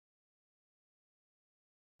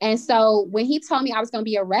And so when he told me I was going to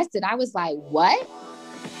be arrested, I was like, what?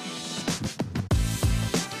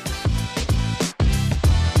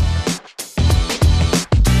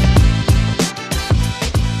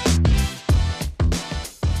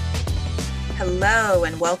 Hello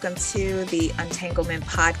and welcome to the Untanglement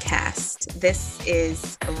Podcast. This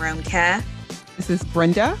is Aruba. This is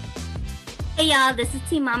Brenda. Hey y'all, this is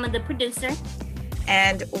T Mama, the producer.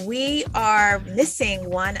 And we are missing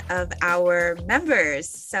one of our members.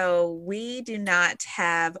 So we do not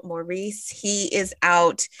have Maurice. He is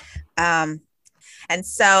out. And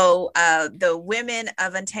so the women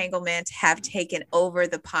of Untanglement have taken over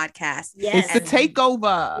the podcast. Yes. It's the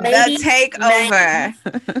takeover. The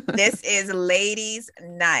takeover. This is Ladies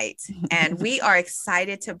Night. And we are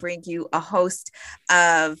excited to bring you a host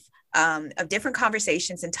of different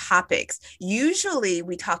conversations and topics. Usually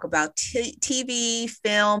we talk about TV,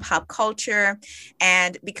 film, pop culture.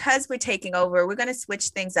 And because we're taking over, we're going to switch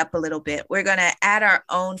things up a little bit. We're going to add our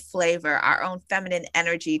own flavor, our own feminine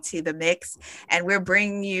energy to the mix. And we're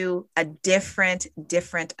bringing you a different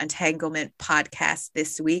Untanglement podcast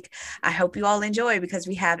this week. I hope you all enjoy because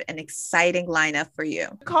we have an exciting lineup for you.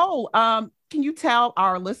 Nicole, can you tell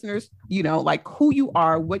our listeners, like who you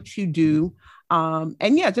are, what you do?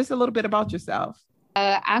 And yeah, just a little bit about yourself.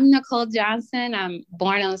 I'm Nicole Johnson. I'm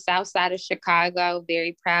born on the south side of Chicago,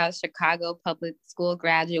 very proud Chicago public school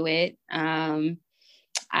graduate. In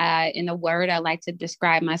a word, I like to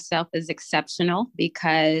describe myself as exceptional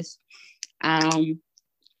because, the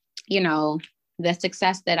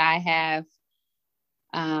success that I have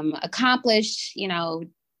accomplished,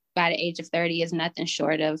 by the age of 30 is nothing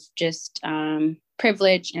short of just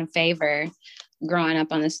privilege and favor. Growing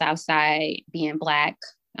up on the South Side, being Black,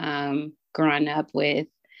 growing up with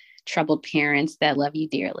troubled parents that love you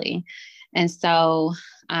dearly. And so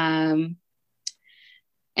in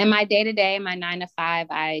my day-to-day, my 9 to 5,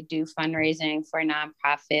 I do fundraising for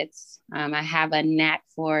nonprofits. I have a knack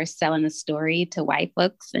for selling a story to white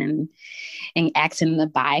folks and asking them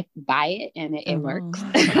to buy it, and it works.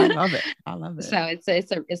 I love it. I love it. So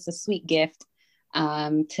it's a sweet gift.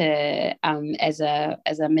 As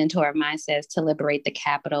a mentor of mine says, to liberate the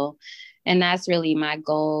capital. And that's really my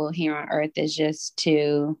goal here on earth, is just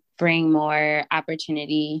to bring more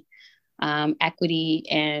opportunity, equity,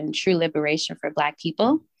 and true liberation for Black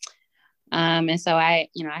people. And so I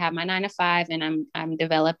have my 9 to 5, and I'm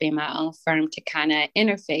developing my own firm to kind of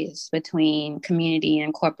interface between community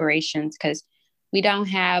and corporations, because we don't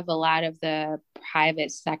have a lot of the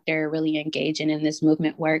private sector really engaging in this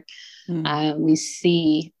movement work. We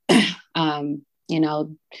see,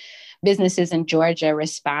 businesses in Georgia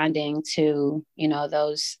responding to,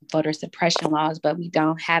 those voter suppression laws, but we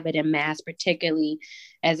don't have it in mass, particularly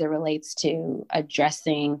as it relates to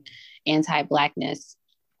addressing anti-Blackness.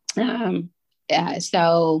 So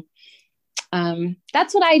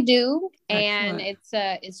that's what I do. And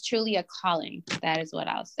it's truly a calling. That is what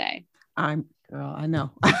I'll say. Girl, I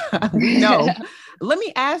know. We know. Let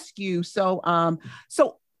me ask you. So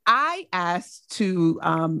I asked to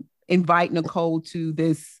invite Nicole to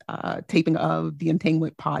this taping of the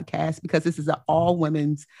Untanglement podcast because this is an all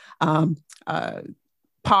women's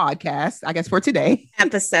podcast, I guess, for today.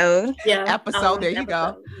 Episode. Yeah. Episode. There you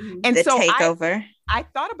go. And the so takeover. I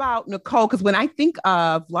thought about Nicole because when I think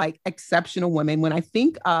of like exceptional women, when I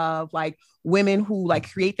think of like women who like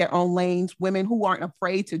create their own lanes, women who aren't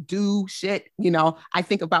afraid to do shit, I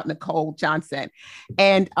think about Nicole Johnson.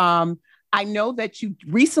 And I know that you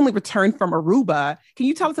recently returned from Aruba. Can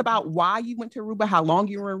you tell us about why you went to Aruba, how long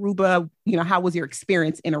you were in Aruba? How was your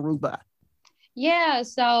experience in Aruba? Yeah.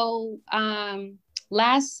 So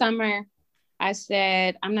last summer, I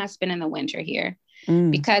said, I'm not spending the winter here.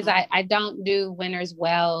 Because I don't do winters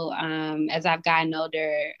well. As I've gotten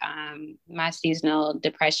older, my seasonal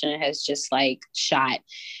depression has just like shot.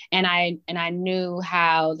 And I knew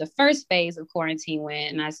how the first phase of quarantine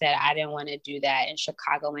went. And I said, I didn't want to do that in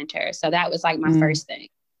Chicago winter. So that was like my first thing.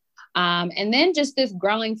 And then just this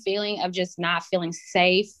growing feeling of just not feeling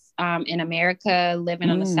safe in America,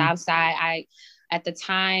 living on the South Side. At the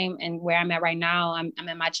time, and where I'm at right now, I'm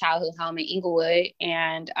in my childhood home in Inglewood,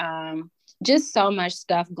 and just so much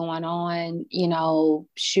stuff going on,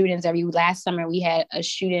 shootings last summer we had a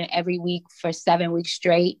shooting every week for 7 weeks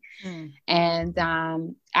straight. And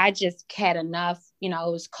I just had enough, it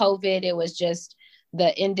was COVID. It was just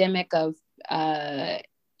the endemic of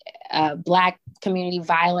Black community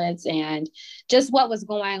violence and just what was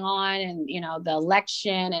going on, and, the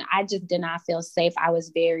election. And I just did not feel safe. I was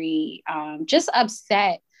very just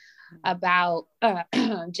upset about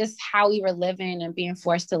just how we were living and being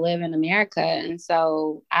forced to live in America. And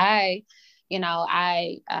so I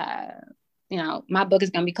my book is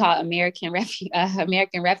going to be called American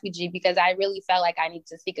Refugee, because I really felt like I need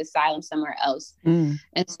to seek asylum somewhere else. And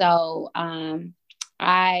so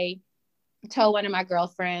I told one of my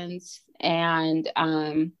girlfriends, and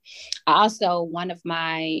also one of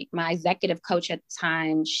my executive coach at the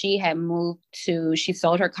time, she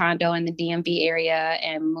sold her condo in the DMV area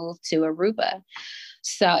and moved to Aruba.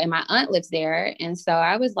 So, and my aunt lives there. And so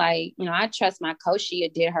I was like, I trust my coach. She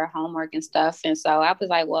did her homework and stuff. And so I was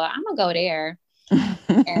like, well, I'm gonna go there.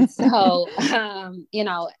 And so,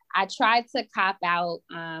 I tried to cop out.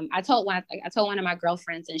 I told one of my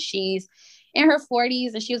girlfriends, and she's in her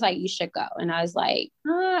 40s, and she was like, you should go. And I was like,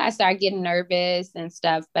 I started getting nervous and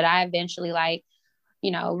stuff, but I eventually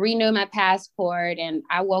renewed my passport. And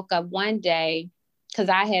I woke up one day, because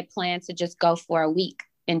I had planned to just go for a week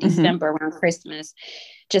in December around Christmas,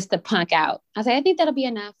 just to punk out. I was like, I think that'll be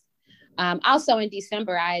enough. Also in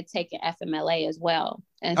December, I had taken FMLA as well.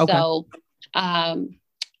 And so I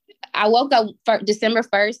woke up for December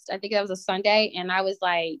 1st, I think that was a Sunday. And I was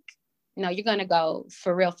like, no, you're going to go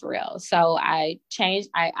for real, for real. So I changed.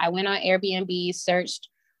 I went on Airbnb, searched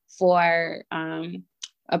for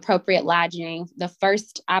appropriate lodging. The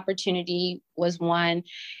first opportunity was one,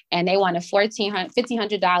 and they wanted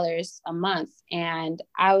 $1,500 a month. And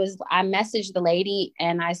I messaged the lady,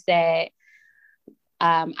 and I said,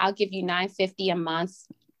 I'll give you $950 a month,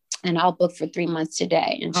 and I'll book for 3 months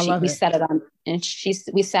today. And we set it on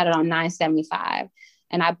 $975.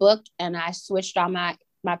 And I booked, and I switched all my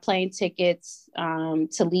plane tickets to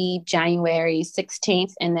leave January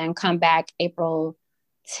 16th and then come back April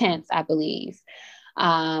 10th, I believe.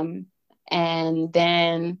 And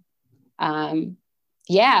then,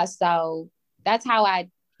 so that's how I,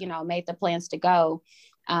 made the plans to go.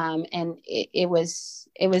 And it was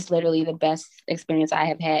literally the best experience I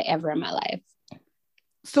have had ever in my life.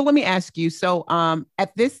 So let me ask you,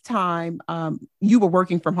 at this time, you were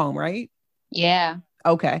working from home, right? Yeah.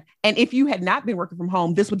 Okay. And if you had not been working from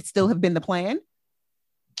home, this would still have been the plan?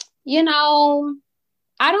 I don't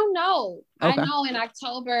know. Okay. I know in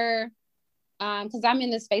October, because I'm in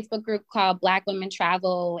this Facebook group called Black Women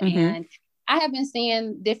Travel, and I have been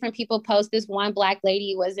seeing different people post. This one Black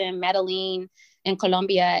lady was in Medellin in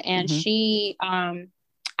Colombia, and she,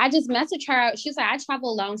 I just messaged her. She was like, I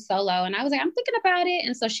travel alone solo. And I was like, I'm thinking about it.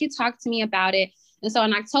 And so she talked to me about it. And so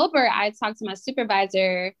in October, I talked to my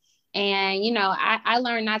supervisor, and, I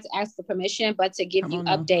learned not to ask for permission, but to give you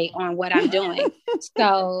update on what I'm doing.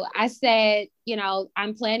 So I said,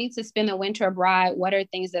 I'm planning to spend the winter abroad. What are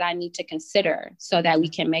things that I need to consider so that we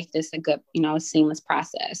can make this a good, seamless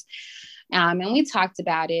process? And we talked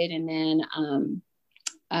about it. And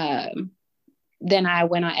then I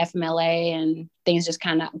went on FMLA, and things just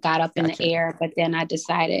kind of got up in the air. But then I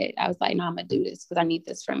decided, I was like, no, I'm going to do this because I need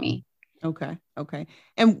this for me. Okay.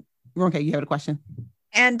 And okay, you have a question?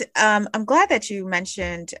 And I'm glad that you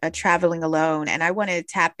mentioned traveling alone. And I want to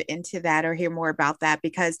tap into that or hear more about that,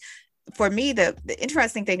 because for me, the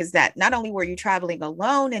interesting thing is that not only were you traveling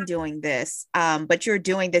alone and doing this, but you're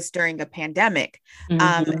doing this during a pandemic.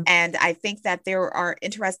 And I think that there are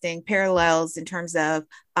interesting parallels in terms of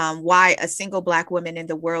why a single Black woman in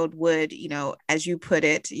the world would, as you put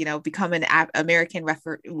it, become an American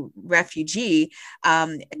refugee,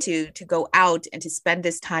 to go out and to spend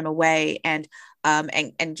this time away, and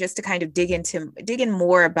just to kind of dig in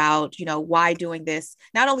more about, why doing this,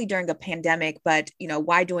 not only during a pandemic, but,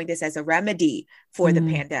 why doing this as a remedy for the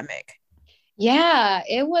pandemic. Yeah,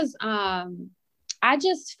 it was, I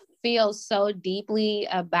just feel so deeply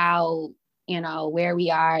about, where we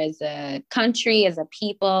are as a country, as a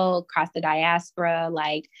people, across the diaspora.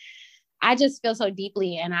 Like, I just feel so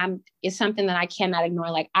deeply, and it's something that I cannot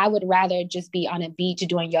ignore. Like, I would rather just be on a beach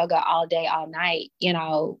doing yoga all day, all night,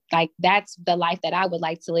 like that's the life that I would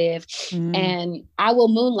like to live. And I will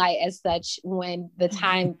moonlight as such when the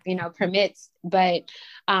time, permits. But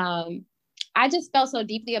I just felt so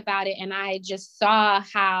deeply about it. And I just saw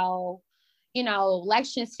how,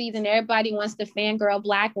 election season, everybody wants to fangirl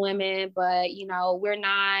Black women, but, we're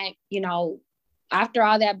not, after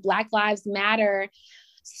all that Black Lives Matter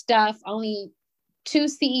stuff, only 2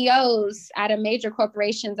 CEOs out of major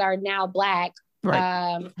corporations are now Black,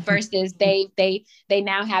 right. Versus they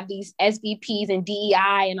now have these SVPs and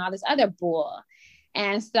DEI and all this other bull.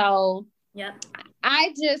 And so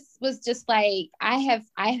I just was just like, I've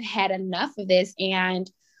had enough of this.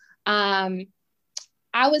 And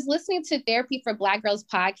I was listening to Therapy for Black Girls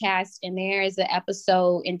podcast, and there is an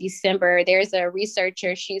episode in December. There's a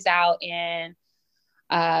researcher. She's out in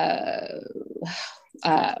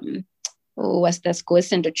what's the school?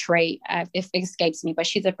 It's in Detroit. It escapes me, but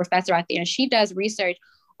she's a professor out there, and she does research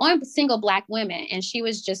on single Black women. And she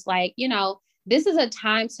was just like, you know, this is a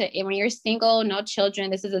time to, when you're single, no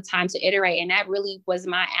children, this is a time to iterate. And that really was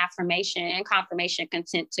my affirmation and confirmation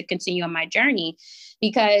content to continue on my journey.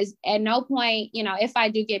 Because at no point, you know, if I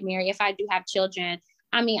do get married, if I do have children,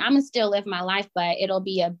 I mean, I'm gonna still live my life, but it'll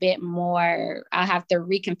be a bit more, I have to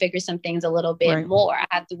reconfigure some things a little bit more. I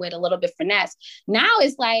have to wait a little bit finesse. Now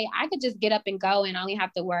it's like, I could just get up and go and only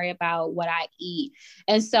have to worry about what I eat.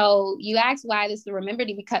 And so you ask why this is a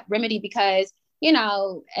remedy because, you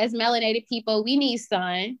know, as melanated people, we need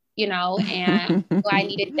sun, you know, and so I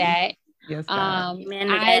needed that. Yes, I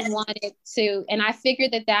wanted to, and I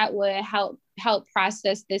figured that would help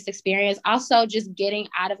process this experience. Also, just getting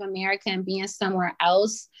out of America and being somewhere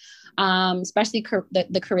else, especially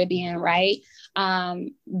the Caribbean, right?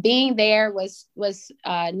 Being there was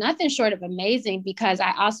nothing short of amazing, because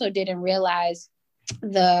I also didn't realize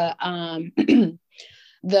the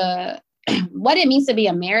what it means to be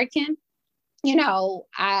American. You know,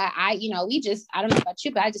 I don't know about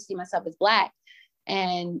you, but I just see myself as Black.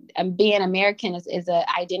 And being American is an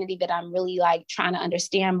identity that I'm really like trying to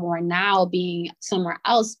understand more now, being somewhere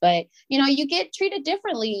else. But, you know, you get treated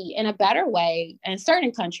differently in a better way in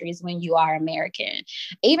certain countries when you are American,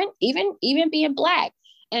 even being Black.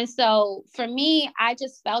 And so for me, I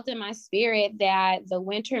just felt in my spirit that the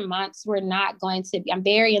winter months were not going to be, I'm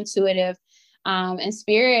very intuitive. And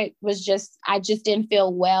spirit was just, I just didn't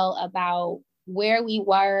feel well about where we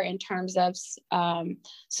were in terms of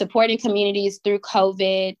supporting communities through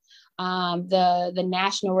COVID, the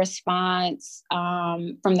national response,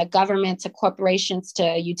 from the government to corporations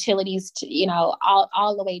to utilities to, you know,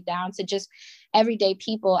 all the way down to just everyday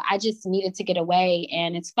people. I just needed to get away.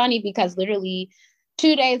 And it's funny because literally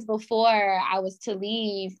 2 days before I was to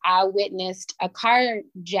leave, I witnessed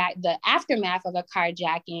the aftermath of a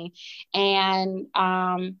carjacking. And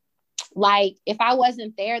like, if I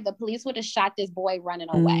wasn't there, the police would have shot this boy running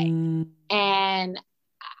away. And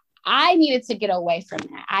I needed to get away from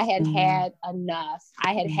that. I had had enough.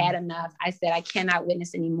 Had enough. I said, I cannot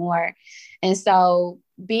witness anymore. And so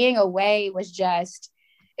being away was just,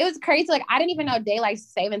 it was crazy. Like, I didn't even know daylight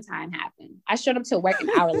saving time happened. I showed up to work an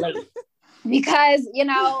hour late because, you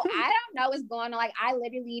know, I don't know what's going on. Like, I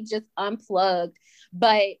literally just unplugged,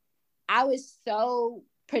 but I was so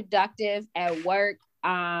productive at work.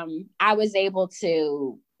 I was able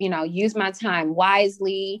to, you know, use my time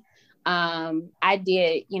wisely. I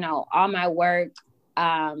did, you know, all my work,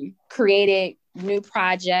 created new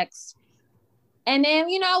projects. And then,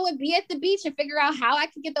 you know, would be at the beach and figure out how I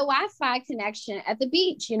could get the Wi-Fi connection at the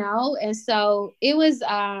beach, you know? And so it was,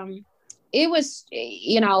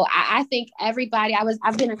 you know, I think everybody,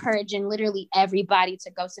 I've been encouraging literally everybody to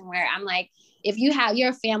go somewhere. I'm like, if you're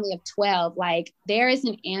a family of 12, like, there is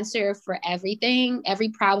an answer for everything, every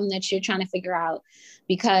problem that you're trying to figure out,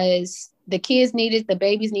 because the kids need it, the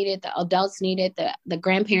babies need it, the adults need it, the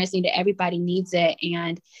grandparents need it, everybody needs it.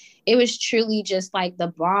 And it was truly just like the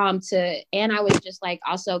bomb and I was just like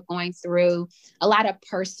also going through a lot of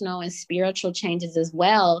personal and spiritual changes as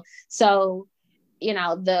well. So, you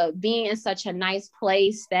know, the being in such a nice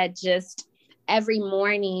place that just every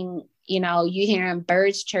morning, you know, you hearing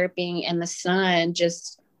birds chirping and the sun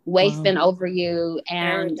just wafting over you,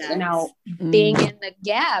 and paradise. You know, being in the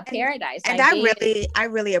paradise. And I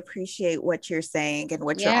really appreciate what you're saying and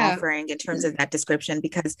what you're offering in terms of that description,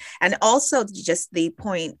 because, and also just the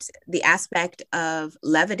aspect of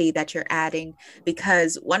levity that you're adding,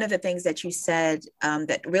 because one of the things that you said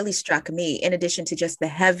that really struck me, in addition to just the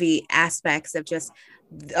heavy aspects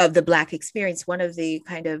of the Black experience, one of the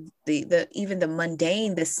kind of the even the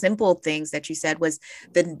mundane, the simple things that you said was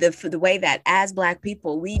the way that as Black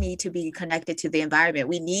people, we need to be connected to the environment.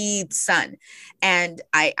 We need sun. And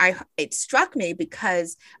it struck me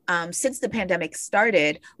because since the pandemic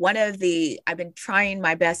started, I've been trying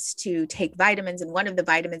my best to take vitamins, and one of the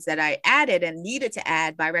vitamins that I added and needed to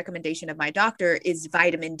add by recommendation of my doctor is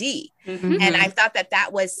vitamin D. Mm-hmm. And I thought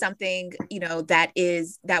that was something, you know, that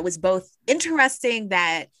was both interesting, that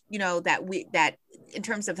in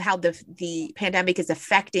terms of how the pandemic is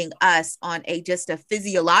affecting us on just a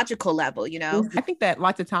physiological level, you know. I think that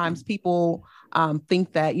lots of times people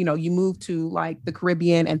think that, you know, you move to like the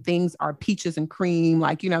Caribbean and things are peaches and cream.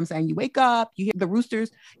 Like, you know what I'm saying? You wake up, you hear the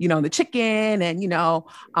roosters, you know, the chicken, and, you know,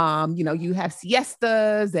 you have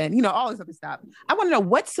siestas and, you know, all this other stuff. I want to know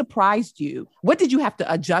what surprised you. What did you have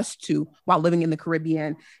to adjust to while living in the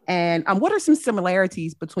Caribbean? And what are some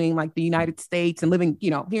similarities between like the United States and living,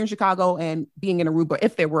 you know, here in Chicago and being in Aruba,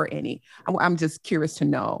 if there were any? I'm just curious to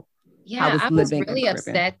know. Yeah, I was really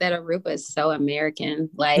upset that Aruba is so American.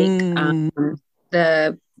 Like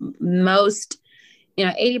the most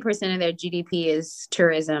 80% of their GDP is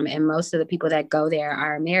tourism, and most of the people that go there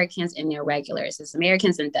are Americans and they're regulars. It's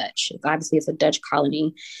Americans and Dutch. Obviously, it's a Dutch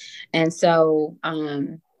colony. And so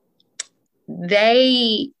so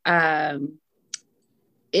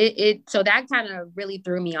that kind of really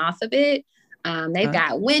threw me off a bit. They've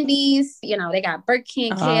got Wendy's, they got Burger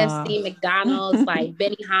King, KFC, McDonald's, like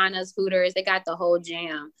Benihana's, Hooters. They got the whole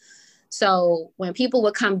jam. So when people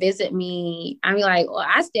would come visit me, I'd be like, well,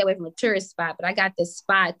 I stay away from a tourist spot, but I got this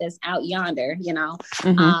spot that's out yonder,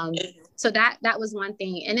 So that was one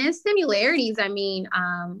thing. And then similarities,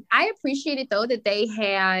 I appreciated though that they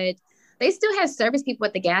still had service people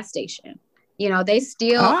at the gas station. They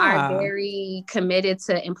still are very committed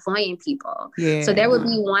to employing people. Yeah. So there would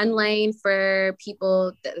be one lane for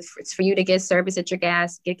people for you to get service at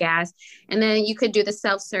get gas. And then you could do the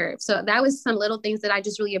self-serve. So that was some little things that I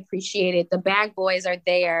just really appreciated. The bag boys are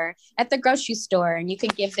there at the grocery store, and you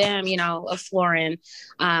could give them, a florin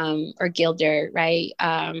or Gilder, right?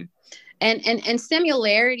 And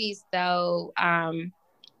similarities though, I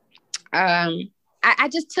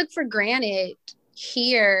just took for granted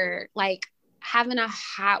here, like, having a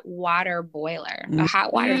hot water boiler, a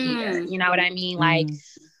hot water heater, you know what I mean? Like,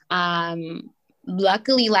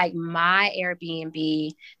 luckily, like my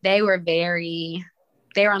Airbnb, they were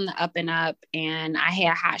on the up and up, and I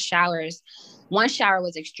had hot showers. One shower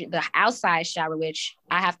was the outside shower, which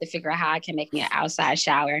I have to figure out how I can make me an outside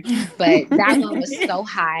shower, but that one was so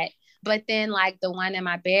hot. But then like the one in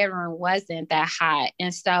my bedroom wasn't that hot.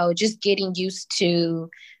 And so just getting used to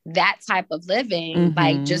that type of living,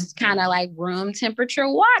 like just kind of like room temperature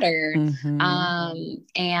water,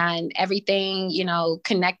 and everything,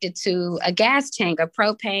 connected to a gas tank, a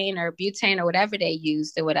propane or butane or whatever they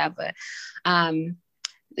used or whatever. And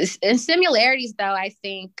similarities though, I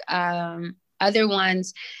think other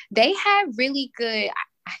ones, they have really good,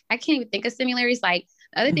 I can't even think of similarities. Like,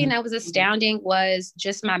 the other thing that was astounding was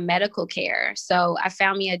just my medical care. So I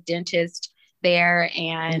found me a dentist there,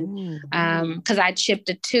 and because I chipped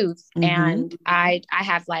a tooth, and I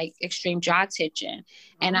have like extreme jaw tension,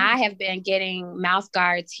 and I have been getting mouth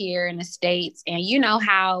guards here in the States. And you know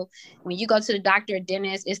how when you go to the doctor or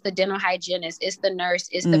dentist, it's the dental hygienist, it's the nurse,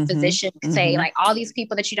 it's the physician, say like all these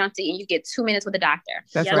people that you don't see, and you get 2 minutes with the doctor.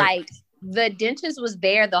 That's right. Like, the dentist was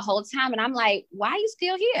there the whole time. And I'm like, why are you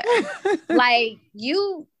still here? Like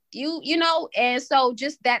you know, and so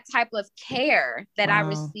just that type of care that I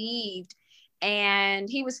received. And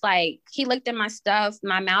he was like, he looked at my stuff,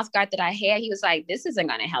 my mouth guard that I had. He was like, this isn't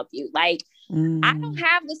going to help you. Like, I don't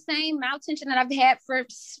have the same mouth tension that I've had for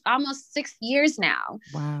almost 6 years now.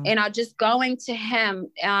 Wow. And I'm just going to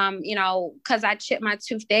him, cause I chipped my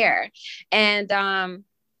tooth there. And,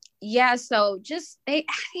 yeah, so they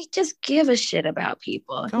just give a shit about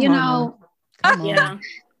people, Come on.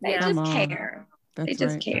 They just care. They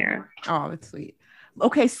just care. Oh, that's sweet.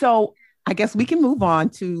 Okay, so I guess we can move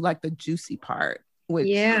on to like the juicy part.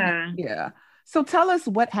 Yeah. So tell us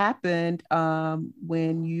what happened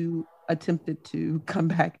when you attempted to come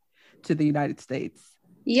back to the United States.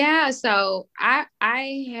 Yeah, so I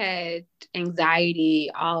had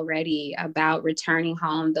anxiety already about returning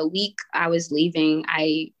home. The week I was leaving,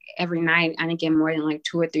 every night I didn't get more than like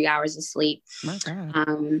 2 or 3 hours of sleep. My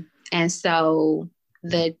God. And so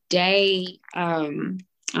the day on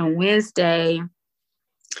Wednesday,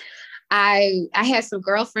 I had some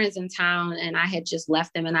girlfriends in town, and I had just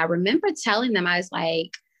left them. And I remember telling them, I was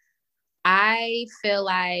like, I feel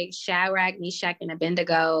like Shadrach, Meshach, and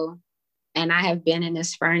Abednego, and I have been in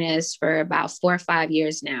this furnace for about 4 or 5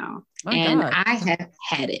 years now. God. I have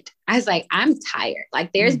had it. I was like, I'm tired.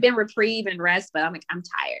 Like, there's been reprieve and rest, but I'm like, I'm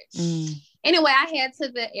tired. Anyway, I head to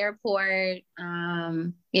the airport.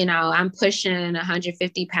 I'm pushing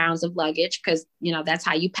 150 pounds of luggage because, that's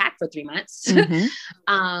how you pack for 3 months.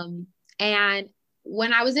 And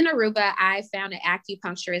when I was in Aruba, I found an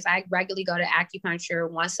acupuncturist. I regularly go to acupuncture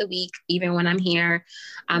once a week, even when I'm here.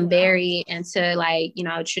 I'm very into like,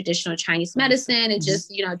 traditional Chinese medicine and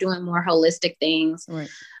just, doing more holistic things. Right.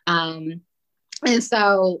 And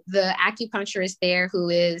so the acupuncturist there,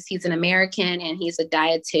 he's an American, and he's a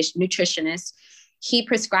nutritionist. He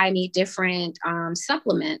prescribed me different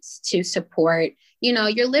supplements to support,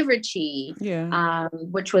 your liver chi,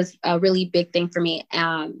 which was a really big thing for me.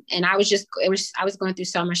 And I was going through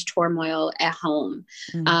so much turmoil at home.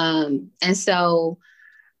 And so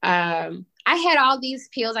I had all these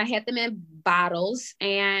pills. I had them in bottles,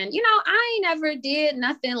 and, I ain't never did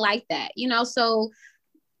nothing like that, so,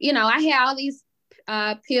 I had all these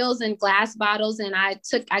pills in glass bottles, and I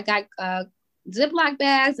got Ziploc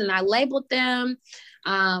bags, and I labeled them,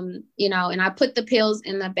 and I put the pills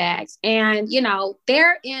in the bags, and,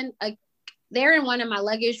 they're in they're in one of my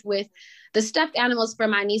luggage with the stuffed animals for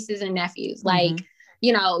my nieces and nephews. Like,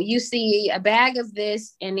 you know, you see a bag of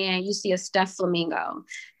this and then you see a stuffed flamingo.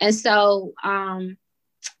 And so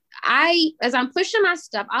as I'm pushing my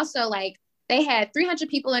stuff, also like they had 300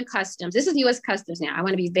 people in customs. This is U.S. Customs now. I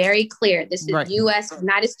want to be very clear. This is U.S.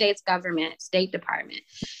 United States government, State Department.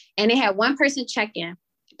 And they had one person check in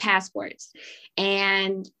passports.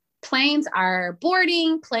 And planes are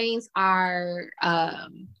boarding. Planes are,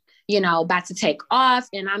 you know, about to take off.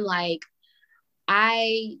 And I'm like,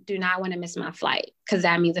 I do not want to miss my flight, because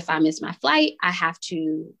that means if I miss my flight, I have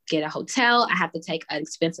to get a hotel. I have to take an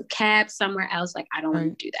expensive cab somewhere else. Like, I don't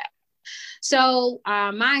want to do that. So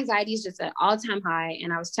my anxiety is just at all-time high.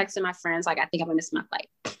 And I was texting my friends, like, I think I'm gonna miss my flight.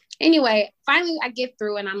 Anyway, finally I get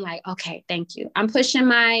through and I'm like, okay, thank you. I'm pushing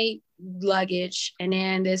my luggage. And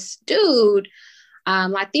then this dude,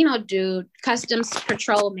 Latino dude, customs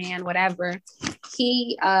patrol man, whatever.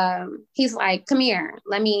 He's like, come here,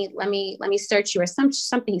 let me search you, or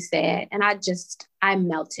something he said. And I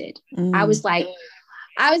melted. I was like,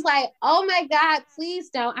 oh my God, please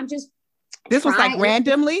don't. I'm just This was like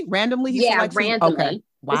randomly. Yeah, randomly. Okay.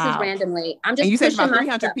 Wow. This is randomly. I'm just. And you said about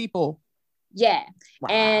 300 people. Yeah. Wow.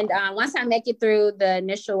 And once I make it through the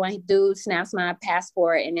initial one, dude snaps my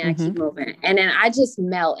passport, and then I keep moving. And then I just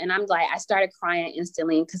melt. And I'm like, I started crying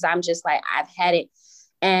instantly, because I'm just like, I've had it.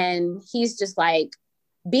 And he's just like,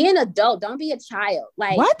 be an adult. Don't be a child.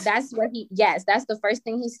 Like, what? That's the first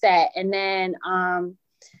thing he said. And then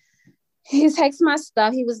he texted my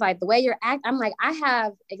stuff. He was like, the way you're acting. I'm like, I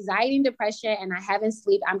have anxiety and depression and I haven't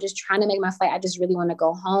slept. I'm just trying to make my flight. I just really want to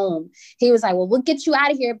go home. He was like, well, we'll get you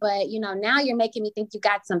out of here. But, you know, now you're making me think you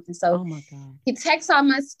got something. So he texts all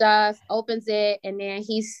my stuff, opens it, and then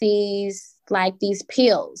he sees like these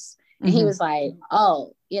pills. And he was like,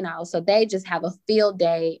 oh, you know, so they just have a field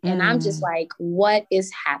day. And I'm just like, what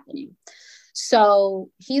is happening? So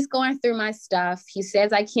he's going through my stuff. He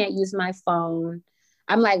says I can't use my phone.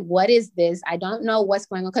 I'm like, what is this? I don't know what's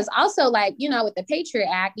going on. Because also, like, you know, with the Patriot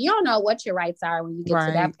Act, you don't know what your rights are when you get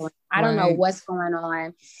to that point. I don't know what's going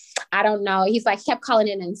on. I don't know. He's like, kept calling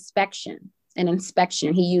it an inspection.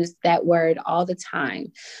 He used that word all the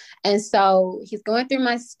time. And so he's going through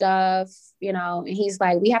my stuff, you know, and he's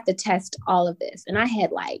like, we have to test all of this. And I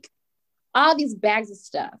had like all these bags of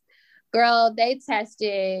stuff. Girl, they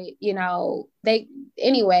tested, you know, as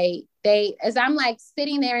I'm like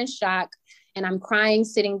sitting there in shock, and I'm crying,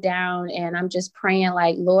 sitting down, and I'm just praying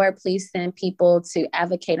like, Lord, please send people to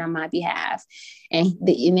advocate on my behalf. And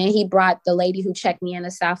then he brought the lady who checked me in,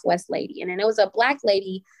 a Southwest lady. And then it was a Black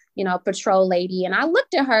lady, you know, patrol lady. And I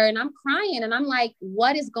looked at her and I'm crying and I'm like,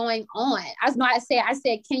 what is going on? I said,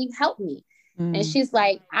 can you help me? And she's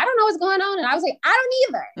like, I don't know what's going on. And I was like, I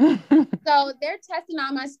don't either. So they're testing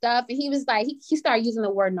all my stuff. And he was like, he started using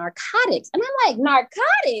the word narcotics. And I'm like,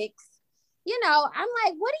 narcotics? You know, I'm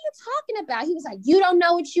like, what are you talking about? He was like, you don't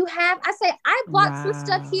know what you have? I said, I bought some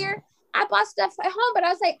stuff here. I bought stuff at home, but I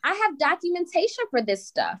was like, I have documentation for this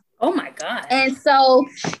stuff. Oh my God. And so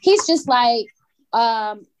he's just like,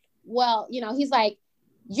 well, you know, he's like,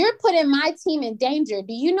 you're putting my team in danger.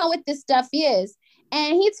 Do you know what this stuff is?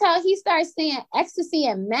 And he starts saying ecstasy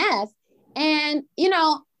and meth. And, you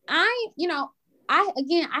know, I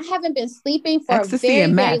haven't been sleeping for ecstasy a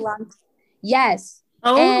very, very long time. Yes.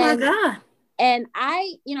 Oh my God. And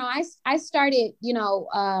I started, you know,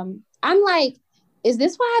 I'm like, is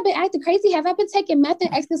this why I've been acting crazy? Have I been taking meth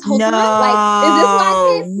and X this whole time? Like, is this why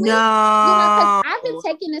I can't sleep? No. You know, because I've been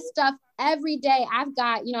taking this stuff every day. I've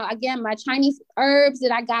got, you know, again, my Chinese herbs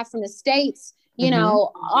that I got from the States, you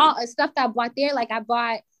know, all stuff that I bought there. Like I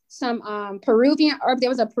bought some Peruvian herb. There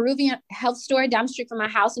was a Peruvian health store down the street from my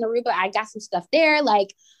house in Aruba. I got some stuff there.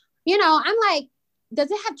 Like, you know, I'm like, does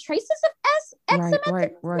it have traces of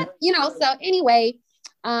right. You know, so anyway,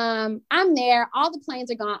 I'm there. All the planes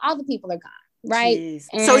are gone. All the people are gone. Right.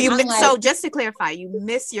 So just to clarify, you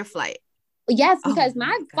miss your flight. Yes, because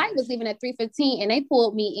my flight was leaving at 3:15 and they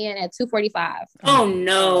pulled me in at 2:45. Oh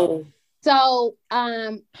no. So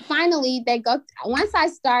finally they go, once I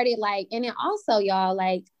started like, and then also y'all,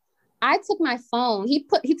 like I took my phone. He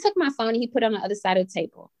took my phone and he put it on the other side of the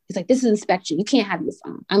table. He's like, this is inspection. You can't have your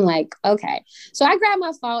phone. I'm like, okay. So I grabbed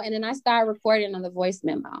my phone and then I started recording on the voice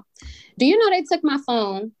memo. Do you know they took my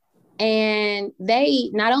phone and they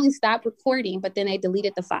not only stopped recording, but then they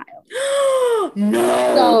deleted the file.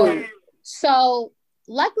 No. So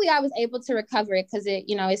luckily I was able to recover it because it,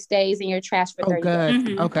 you know, it stays in your trash for 30 days.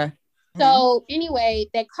 Mm-hmm. Okay. So anyway,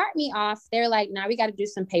 they cart me off. They're like, now we got to do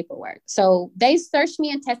some paperwork. So they searched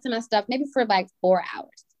me and tested my stuff maybe for like 4 hours.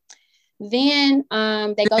 Then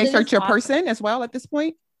they search your person as well at this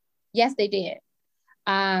point? Yes, they did.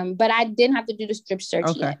 But I didn't have to do the strip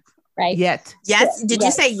search yet, right? Yet. Yes. Did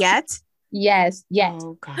you say yet? Yes, yet.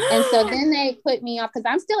 Oh, God. And so then they put me off because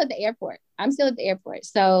I'm still at the airport.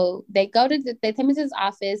 So they take me to his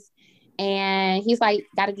office, and he's like,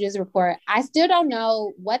 got to do this report. I still don't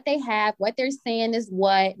know what they have, what they're saying is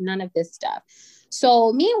what, none of this stuff.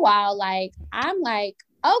 So meanwhile, like, I'm like,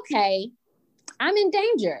 okay, I'm in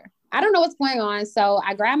danger. I don't know what's going on. So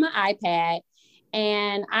I grabbed my iPad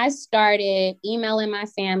and I started emailing my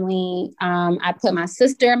family. I put my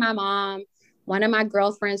sister, my mom, one of my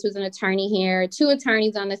girlfriends who's an attorney here, 2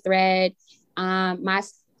 attorneys on the thread, my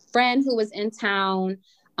friend who was in town,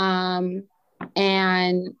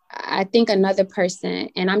 and I think another person.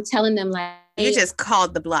 And I'm telling them, like, you just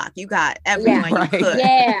called the block. You got everyone you could.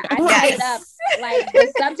 Yeah, I set it up. Like,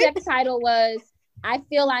 the subject title was, I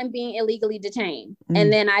feel I'm being illegally detained.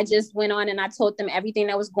 And then I just went on and I told them everything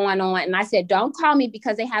that was going on. And I said, don't call me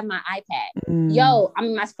because they have my iPad. Yo, I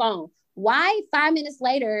mean, my phone. Why 5 minutes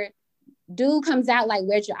later, dude comes out like,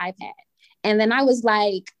 where's your iPad? And then I was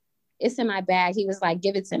like, it's in my bag. He was like,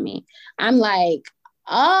 give it to me. I'm like,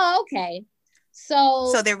 oh, okay.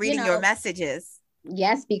 So they're reading your messages.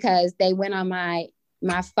 Yes, because they went on my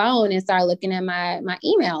phone and started looking at my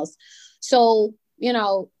emails. So,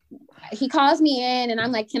 he calls me in and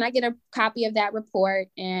I'm like, can I get a copy of that report?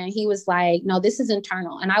 And he was like, no, this is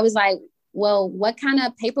internal. And I was like, well, what kind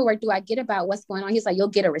of paperwork do I get about what's going on? He's like, you'll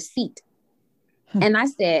get a receipt. And I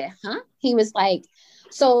said, huh? He was like,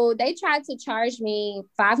 so they tried to charge me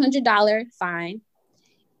 $500 fine.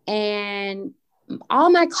 And all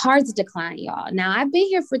my cards declined, y'all. Now I've been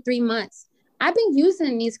here for 3 months. I've been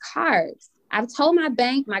using these cards. I've told my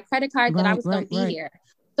bank, my credit card, that I was going to be here.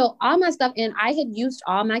 So all my stuff, and I had used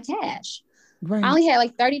all my cash. I only had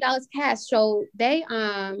like $30 cash. So they,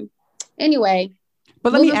 anyway.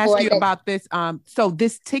 But let me ask you about this. So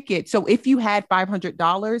this ticket, so if you had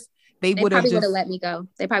 $500, they would have let me go.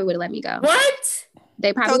 They probably would have let me go. What?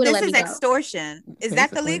 They probably would have let me go. So this is extortion. Is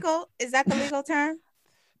that the legal term?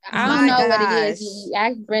 I don't know what it is.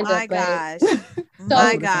 Ask Brenda. My gosh.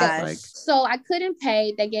 My gosh. So I couldn't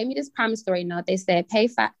pay. They gave me this promissory note. They said, pay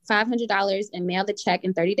 $500 and mail the check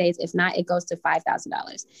in 30 days. If not, it goes to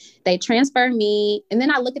 $5,000. They transfer me. And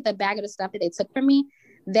then I look at the bag of the stuff that they took from me.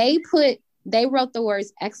 They wrote the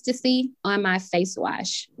words ecstasy on my face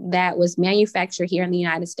wash that was manufactured here in the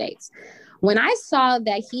United States. When I saw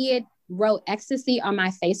that he had wrote ecstasy on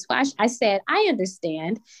my face wash, I said, I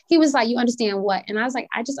understand. He was like, you understand what? And I was like,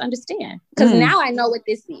 I just understand. Because now I know what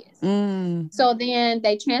this is. So then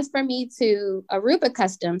they transferred me to Aruba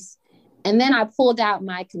Customs. And then I pulled out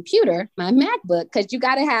my computer, my MacBook, because you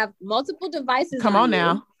got to have multiple devices. Come on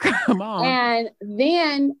now. Come on. And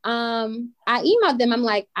then I emailed them. I'm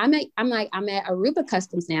like, I'm at Aruba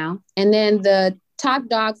Customs now. And then the top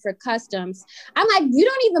dog for customs, I'm like, you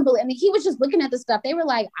don't even believe. And he was just looking at the stuff. They were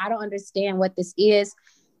like, I don't understand what this is.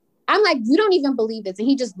 I'm like, you don't even believe this. And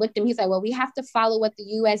he just looked at me. He's like, well, we have to follow what the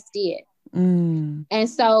US did. And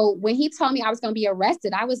so when he told me I was going to be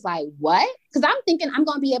arrested, I was like, what? Because I'm thinking I'm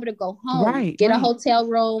going to be able to go home, get a hotel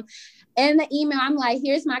room. In the email, I'm like,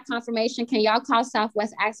 here's my confirmation. Can y'all call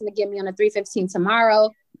Southwest, ask them to get me on a 3:15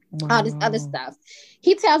 tomorrow? All this other stuff.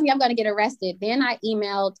 He tells me I'm going to get arrested. Then I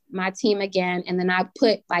emailed my team again. And then I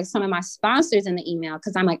put like some of my sponsors in the email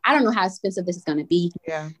because I'm like, I don't know how expensive this is going to be.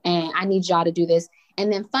 And I need y'all to do this.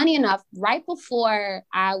 And then funny enough, right before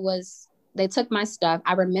they took my stuff,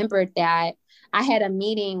 I remembered that I had a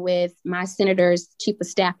meeting with my senator's chief of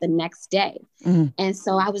staff the next day. And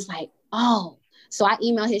so I was like, oh, so I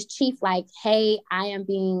emailed his chief like, hey, I'm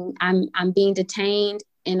being detained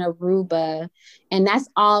in Aruba. And that's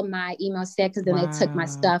all my email said, because then they took my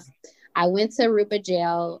stuff. I went to Aruba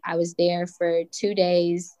jail. I was there for 2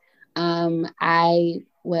 days. I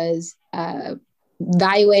was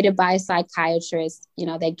evaluated by a psychiatrist.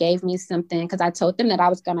 They gave me something because I told them that I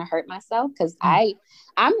was going to hurt myself because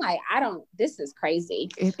I'm like, this is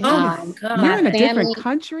crazy. It is. You're in a different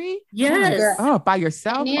country? Yes. Oh, by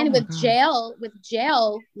yourself? And then with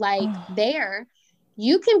jail, like there,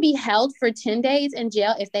 you can be held for 10 days in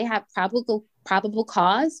jail if they have probable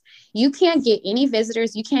cause. You can't get any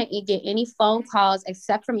visitors. You can't get any phone calls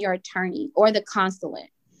except from your attorney or the consulate.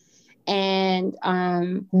 And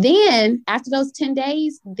then after those 10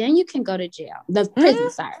 days, then you can go to jail. The prison,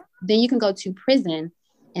 sorry. Then you can go to prison.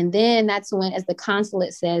 And then that's when, as the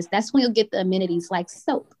consulate says, that's when you'll get the amenities like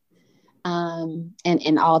soap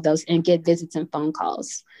and all those, and get visits and phone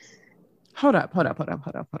calls. Hold up.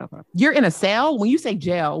 You're in a cell? When you say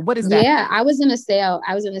jail, what is that? Yeah, I was in a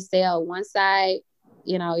cell. One side,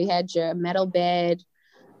 you had your metal bed.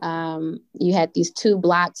 You had these 2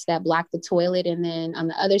 blocks that blocked the toilet. And then on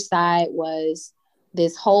the other side was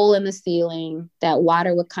this hole in the ceiling that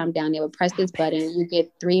water would come down. They would press this button. You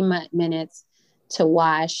get 3 minutes to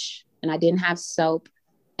wash. And I didn't have soap.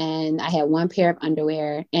 And I had one pair of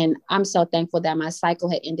underwear. And I'm so thankful that my cycle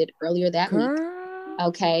had ended earlier that week.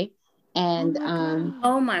 Okay. And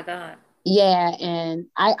Oh my God. yeah. And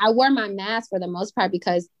I wore my mask for the most part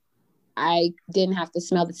because I didn't have to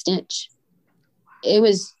smell the stench. It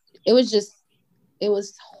was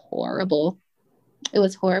horrible. It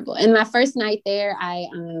was horrible. And my first night there,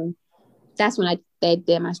 that's when they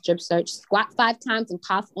did my strip search, squat 5 times and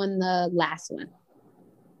cough on the last one.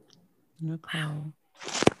 Okay.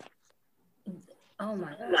 Oh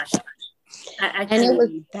my gosh.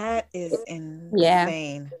 That is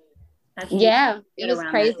insane. Yeah, it was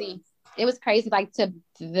crazy. It was crazy, like to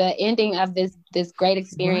the ending of this great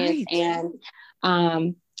experience. Right.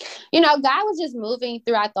 And God was just moving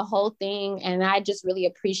throughout the whole thing. And I just really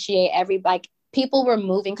appreciate people were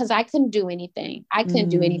moving because I couldn't do anything. I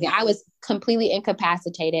was completely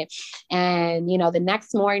incapacitated. And, the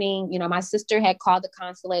next morning, my sister had called the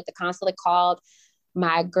consulate. The consulate called.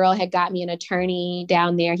 My girl had got me an attorney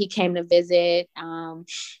down there. He came to visit.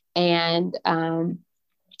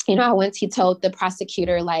 Once he told the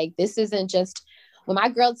prosecutor, like, this isn't just, when my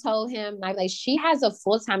girl told him, like, she has a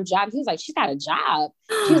full-time job. He was like, she's got a job.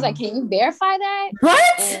 She was like, can you verify that?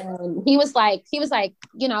 What? And he was like,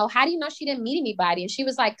 how do you know she didn't meet anybody? And she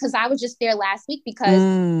was like, because I was just there last week because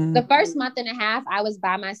the first month and a half I was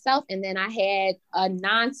by myself. And then I had a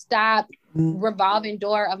nonstop revolving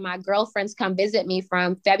door of my girlfriends come visit me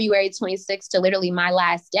from February 26th to literally my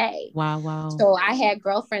last day. Wow. So I had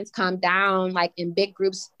girlfriends come down like in big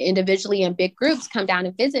groups, individually in big groups, come down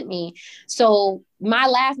and visit me. So my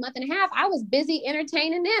last month and a half, I was busy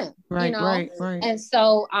entertaining them, Right. And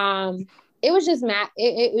so it was just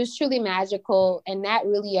it was truly magical. And that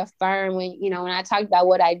really affirmed when I talked about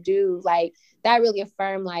what I do, like that really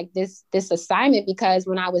affirmed like this assignment, because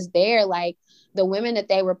when I was there, like the women that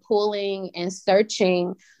they were pulling and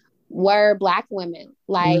searching were Black women.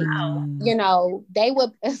 Like, they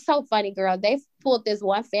would, it's so funny, girl. They pulled this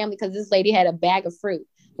one family because this lady had a bag of fruit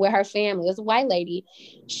with her family. It was a white lady.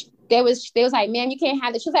 They was like, ma'am, you can't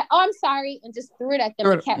have this. She was like, oh, I'm sorry. And just threw it at them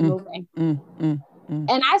and kept moving.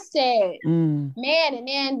 And I said, man, and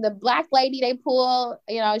then the Black lady they pull,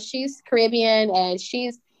 she's Caribbean and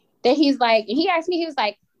he's like, and he asked me, he was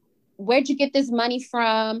like, where'd you get this money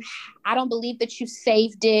from? I don't believe that you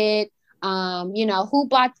saved it. Who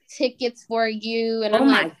bought the tickets for you? And I'm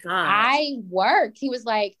like, I work. He was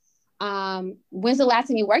like, when's the last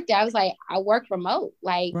time you worked there? I was like, I work remote.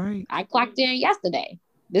 Like I clocked in yesterday.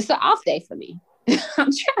 This is an off day for me. I'm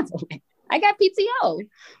traveling. I got PTO.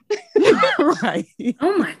 Right.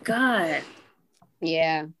 Oh my God.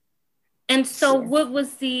 Yeah. And so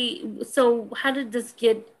how did this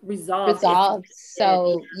get resolved?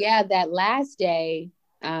 So that last day,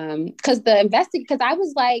 because I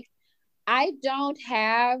was like, I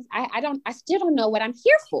still don't know what I'm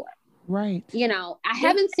here for. Right. I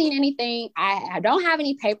haven't seen anything. I don't have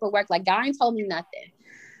any paperwork. Like God ain't told me nothing.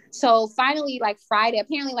 So finally, like Friday,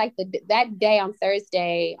 apparently like that day on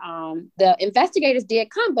Thursday, the investigators did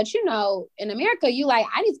come, but in America, I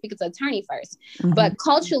need to speak to an attorney first. Mm-hmm. But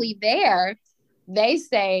culturally there, they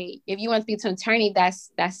say, if you want to speak to an attorney,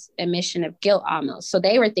 that's admission of guilt almost. So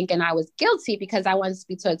they were thinking I was guilty because I wanted to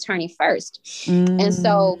speak to an attorney first. And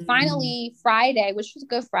so finally Friday, which was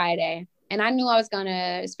Good Friday, and I knew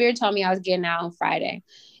Spirit told me I was getting out on Friday.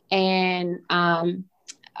 And,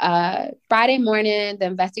 Friday morning, the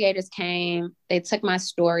investigators came, they took my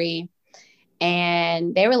story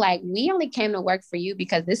and they were like, we only came to work for you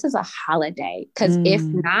because this is a holiday. Because if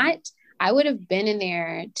not, I would have been in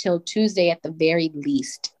there till Tuesday at the very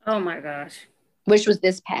least. Oh my gosh. Which was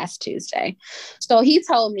this past Tuesday. So he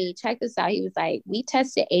told me, check this out. He was like, we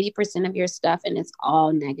tested 80% of your stuff and it's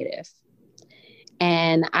all negative.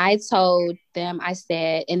 And I told them, I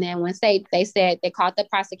said, and then once they said, they called the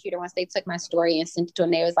prosecutor once they took my story and sent it to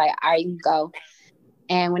him, they was like, all right, you go.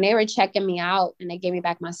 And when they were checking me out and they gave me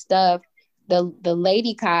back my stuff, the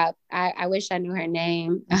lady cop, I wish I knew her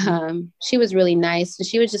name. She was really nice. So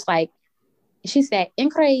she was just like, she said,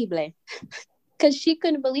 increíble, because she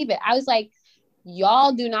couldn't believe it. I was like,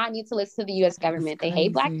 y'all do not need to listen to the U.S. government. They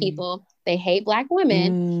hate Black people. They hate Black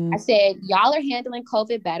women. I said, y'all are handling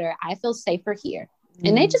COVID better. I feel safer here.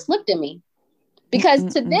 And they just looked at me because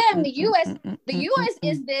to them, the U.S.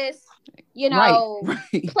 is this,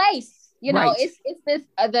 place, it's this,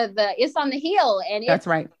 it's on the hill. And that's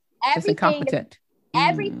right. It's incompetent.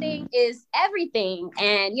 Everything is everything.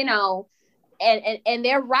 And, and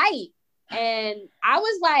they're right. And I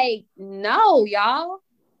was like, no, y'all.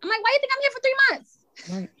 I'm like, why do you think I'm here for 3 months?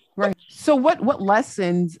 Right. So what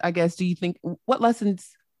lessons, I guess, do you think, what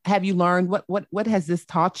lessons have you learned? What has this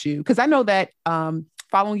taught you? Because I know that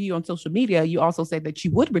following you on social media, you also said that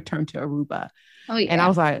you would return to Aruba. Oh yeah. And I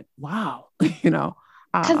was like, wow, Because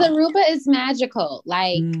Aruba is magical.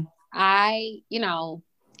 Like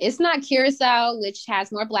it's not Curacao, which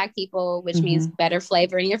has more Black people, which means better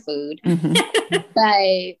flavor in your food.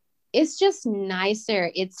 But it's just nicer.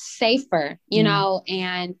 It's safer,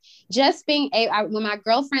 and just being when my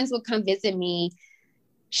girlfriends would come visit me,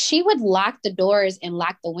 she would lock the doors and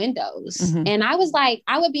lock the windows. And I was like,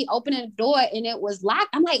 I would be opening the door and it was locked.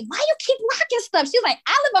 I'm like, why you keep locking stuff? She's like,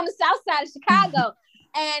 I live on the south side of Chicago.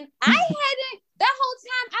 And I hadn't, that whole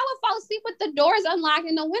time I would fall asleep with the doors unlocked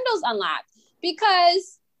and the windows unlocked,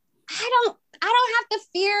 because I don't have to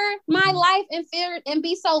fear my life and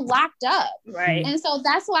be so locked up. Right. And so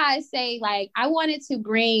that's why I say, like, I wanted to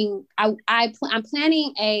bring, I'm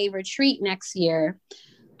planning a retreat next year.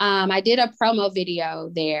 I did a promo video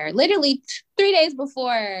there, literally 3 days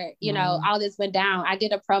before, all this went down. I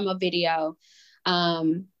did a promo video.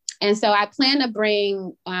 And so I plan to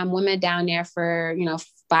bring women down there for,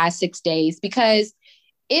 5-6 days, because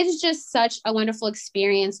it's just such a wonderful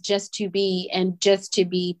experience just to be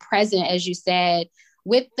present, as you said,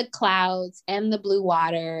 with the clouds and the blue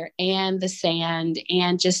water and the sand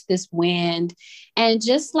and just this wind, and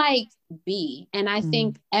just like be. And I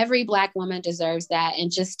think every Black woman deserves that, and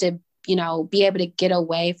just to, be able to get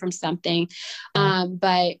away from something.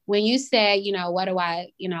 But when you say, what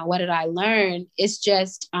did I learn? It's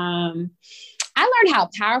just, I learned how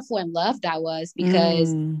powerful and loved I was,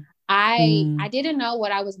 because I didn't know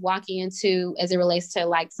what I was walking into as it relates to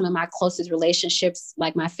like some of my closest relationships,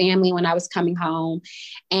 like my family, when I was coming home,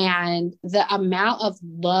 and the amount of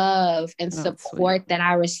love and support that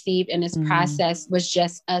I received in this process was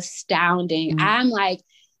just astounding. I'm like,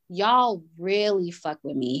 y'all really fuck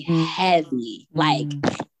with me heavy, like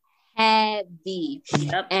heavy.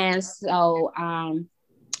 Yep. And so,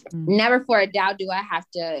 never for a doubt do I have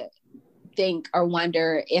to think or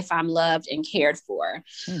wonder if I'm loved and cared for.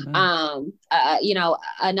 Another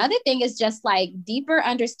thing is just like deeper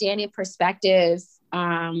understanding perspective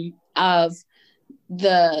of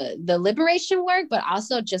the liberation work, but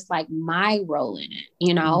also just like my role in it,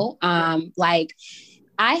 like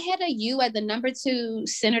I had the number 2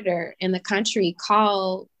 senator in the country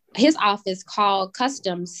call his office, call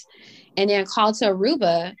customs, and then call to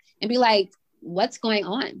Aruba and be like, what's going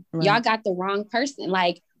on? Right. Y'all got the wrong person.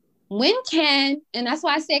 Like, and that's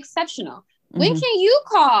why I say exceptional. When can you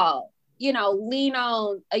call, lean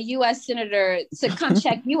on a U.S. senator to come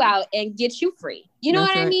check you out and get you free? You know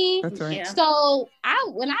what I mean? That's right. Yeah. So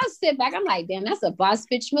when I sit back, I'm like, damn, that's a boss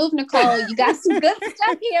bitch move, Nicole. You got some good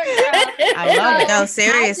stuff here, girl. I love it. No,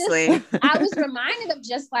 seriously. I was reminded of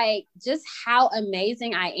just how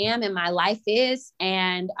amazing I am and my life is.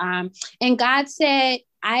 And God said,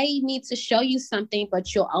 I need to show you something,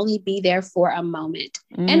 but you'll only be there for a moment.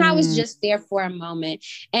 And I was just there for a moment.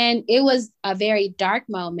 And it was a very dark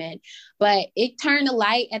moment, but it turned a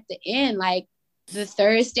light at the end. Like the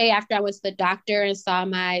Thursday after I went to the doctor and saw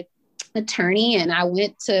my attorney, and I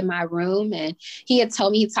went to my room, and he had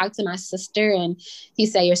told me he talked to my sister, and he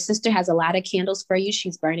said, your sister has a lot of candles for you.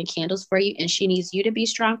 She's burning candles for you, and she needs you to be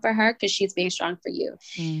strong for her because she's being strong for you.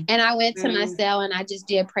 And I went to my cell and I just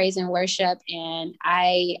did praise and worship. And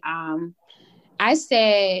I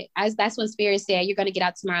said, that's when Spirit said, you're going to get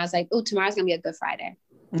out tomorrow. I was like, oh, tomorrow's going to be a Good Friday.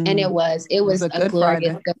 And it was a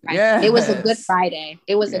glorious Good Friday. Yes. It was a Good Friday.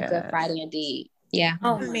 It was a Good Friday indeed. Yeah.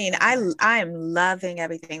 I mean, I am loving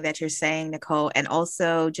everything that you're saying, Nicole, and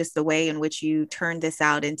also just the way in which you turned this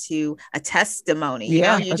out into a testimony.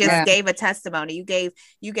 You just gave a testimony.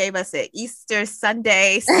 You gave us an Easter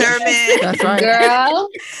Sunday sermon. That's right, girl.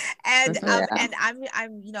 And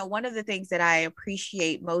I'm one of the things that I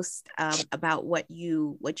appreciate most about what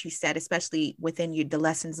you said, especially within the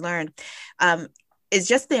lessons learned, is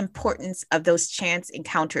just the importance of those chance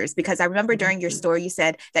encounters. Because I remember during your story, you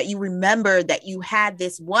said that you remember that you had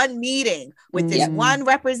this one meeting with this one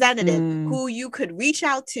representative who you could reach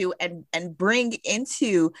out to and bring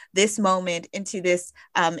into this moment, into this,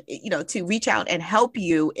 to reach out and help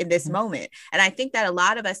you in this moment. And I think that a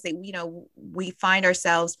lot of us, we find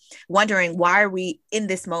ourselves wondering, why are we in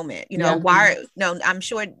this moment? I'm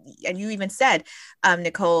sure, and you even said,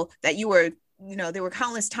 Nicole, that you were you know, there were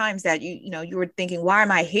countless times that you were thinking, why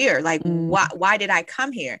am I here? Like, why did I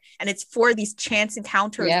come here? And it's for these chance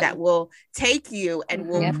encounters that will take you and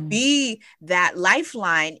will be that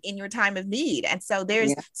lifeline in your time of need. And so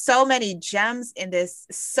there's so many gems in this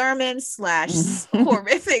sermon /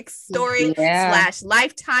 horrific story /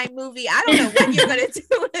 lifetime movie. I don't know what you're going to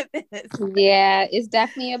do with this. Yeah, it's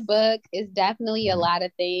definitely a book. It's definitely a lot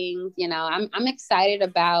of things. You know, I'm excited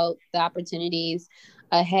about the opportunities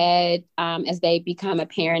ahead as they become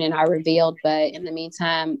apparent and are revealed. But in the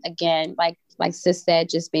meantime, again, like Sis said,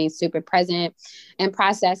 just being super present and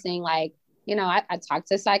processing. Like, you know, I talked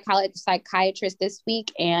to a psychiatrist this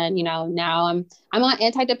week, and you know, now I'm on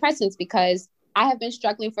antidepressants because I have been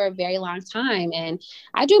struggling for a very long time, and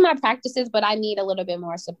I do my practices, but I need a little bit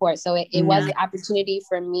more support. So it was an opportunity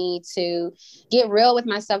for me to get real with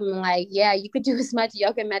myself. And like, yeah, you could do as much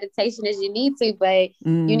yoga and meditation as you need to, but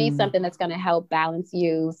you need something that's going to help balance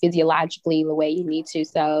you physiologically the way you need to.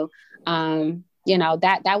 So, you know,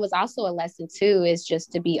 that was also a lesson too, is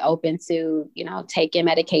just to be open to, you know, taking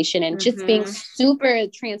medication and just being super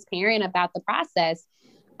transparent about the process.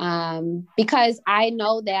 Because I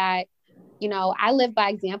know that, you know, I live by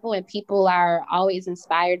example and people are always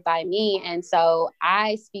inspired by me. And so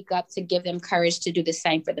I speak up to give them courage to do the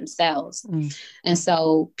same for themselves. And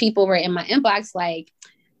so people were in my inbox like,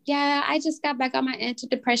 yeah, I just got back on my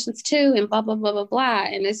antidepressants too, and blah, blah, blah, blah, blah.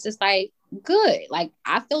 And it's just like, good. Like,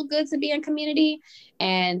 I feel good to be in community.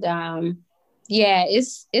 And yeah,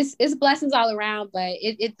 it's blessings all around, but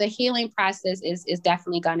the healing process is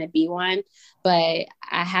definitely going to be one, but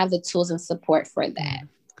I have the tools and support for that.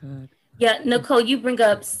 Good. Yeah, Nicole, you bring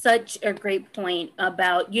up such a great point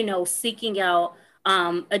about, you know, seeking out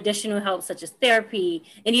additional help such as therapy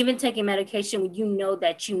and even taking medication when you know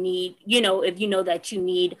that you need, you know, if you know that you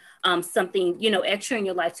need something, you know, extra in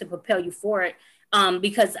your life to propel you forward.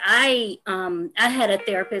 Because I had a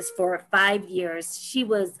therapist for 5 years. She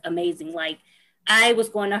was amazing. Like, I was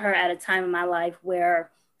going to her at a time in my life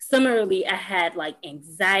where similarly I had like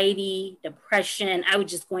anxiety, depression. I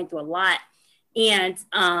was just going through a lot. And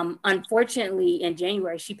unfortunately, in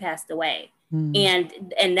January, she passed away. And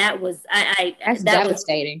that was that's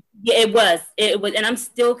devastating. It was, and I'm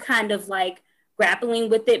still kind of like grappling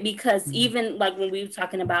with it because even like when we were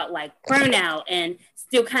talking about like burnout and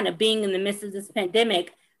still kind of being in the midst of this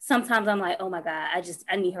pandemic, sometimes I'm like, oh my God,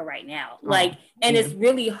 I need her right now. Like, and it's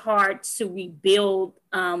really hard to rebuild,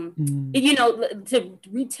 you know, to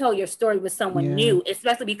retell your story with someone new,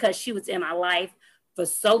 especially because she was in my life for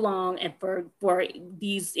so long, and for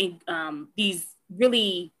these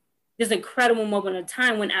really this incredible moment of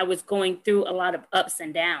time when I was going through a lot of ups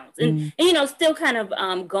and downs, and you know, still kind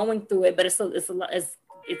of going through it, but it's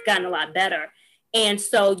gotten a lot better. And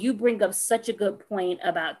so you bring up such a good point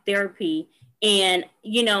about therapy, and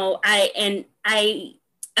you know, I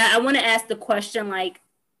want to ask the question, like,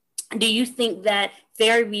 do you think that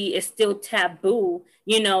therapy is still taboo,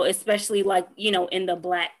 you know, especially like, you know, in the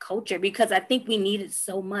Black culture? Because I think we need it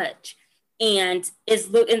so much. And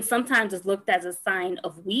sometimes it's looked as a sign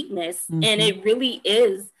of weakness. And it really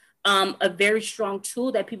is a very strong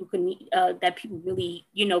tool that people really,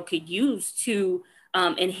 you know, could use to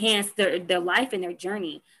enhance their life and their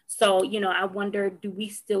journey. So, you know, I wonder, do we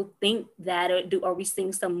still think that, or are we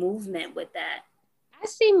seeing some movement with that? I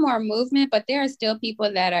see more movement, but there are still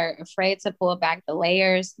people that are afraid to pull back the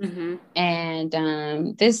layers.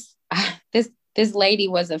 And this lady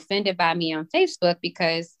was offended by me on Facebook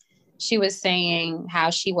because she was saying how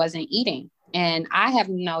she wasn't eating. And I have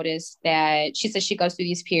noticed that she said she goes through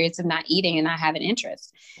these periods of not eating and not having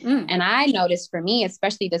interest. And I noticed for me,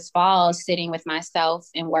 especially this fall, sitting with myself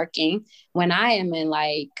and working, when I am in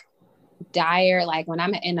like dire, like when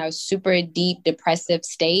I'm in a super deep depressive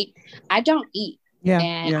state, I don't eat.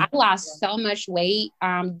 I lost so much weight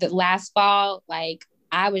the last fall. Like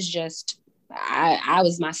I was just, I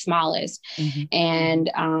was my smallest. And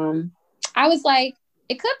I was like,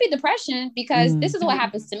 it could be depression because this is what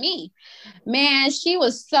happens to me. Man, she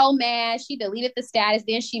was so mad. She deleted the status.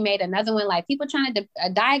 Then she made another one, like people trying to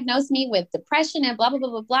diagnose me with depression and blah, blah, blah,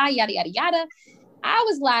 blah, blah, yada, yada, yada. I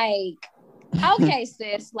was like, okay,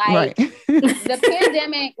 sis, like the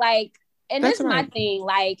pandemic, like, and this is my thing.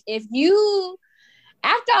 Like if you,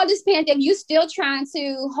 after all this pandemic, you still trying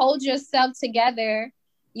to hold yourself together,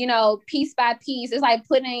 you know, piece by piece. It's like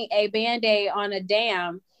putting a Band-Aid on a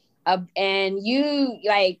dam, and you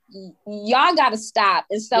like, y'all got to stop.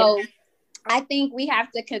 And so I think we have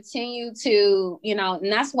to continue to,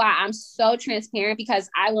 and that's why I'm so transparent, because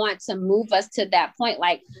I want to move us to that point.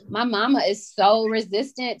 Like, my mama is so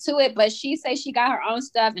resistant to it, but she says she got her own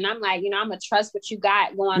stuff. And I'm like, I'm gonna trust what you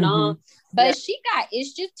got going on. But she got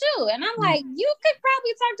issues too. And I'm like, you could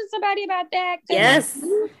probably talk to somebody about that. Yes.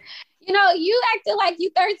 You acting like you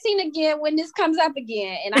 13 again when this comes up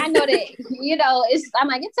again. And I know that, I'm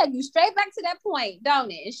like, it take you straight back to that point, don't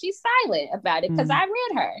it? And she's silent about it because I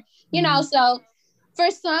read her, so for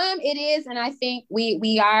some it is. And I think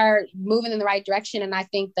we are moving in the right direction. And I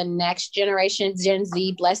think the next generation, Gen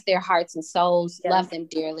Z, bless their hearts and souls, love them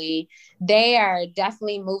dearly. They are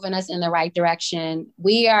definitely moving us in the right direction.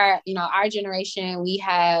 We are, our generation, we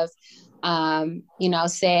have,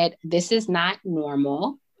 said, this is not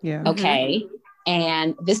normal. Yeah. Okay.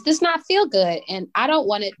 And this does not feel good. And I don't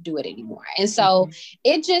want to do it anymore. And so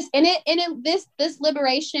it just, this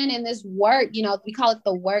liberation and this work, we call it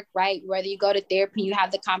the work, right? Whether you go to therapy, you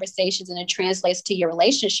have the conversations and it translates to your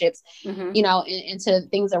relationships, and to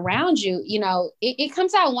things around you, it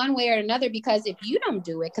comes out one way or another, because if you don't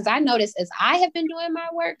do it, because I noticed as I have been doing my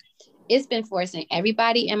work, it's been forcing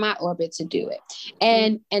everybody in my orbit to do it.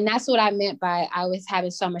 And that's what I meant by I was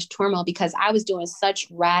having so much turmoil, because I was doing such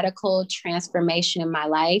radical transformation in my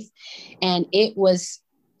life. And it was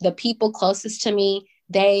the people closest to me,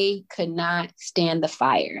 they could not stand the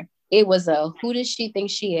fire. It was who does she think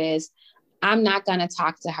she is? I'm not going to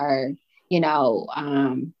talk to her.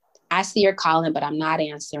 I see her calling, but I'm not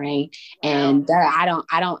answering. And I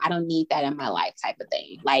don't need that in my life, type of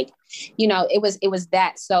thing. Like, it was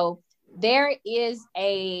that. So there is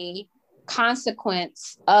a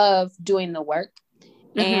consequence of doing the work.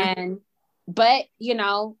 But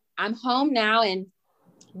I'm home now, and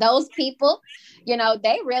those people,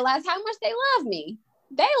 they realize how much they love me.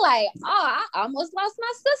 They like, oh, I almost lost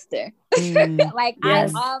my sister. I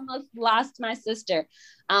almost lost my sister.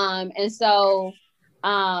 And so,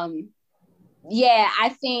 I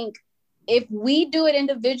think if we do it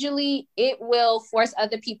individually, it will force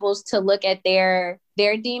other people to look at their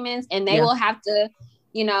demons, and they will have to,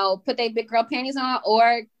 put their big girl panties on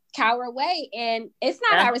or cower away. And it's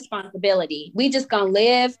not our responsibility. We just gonna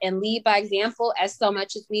live and lead by example as so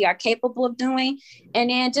much as we are capable of doing. And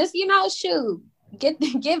then just, get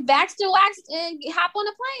Baxter waxed and hop on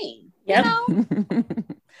a plane.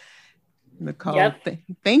 Nicole,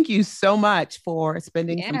 thank you so much for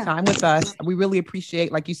spending some time with us. We really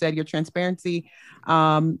appreciate, like you said, your transparency.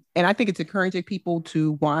 And I think it's encouraging people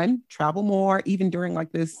to, one, travel more, even during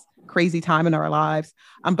like this crazy time in our lives,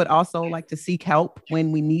 but also like to seek help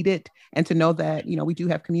when we need it, and to know that, we do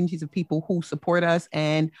have communities of people who support us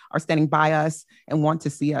and are standing by us and want to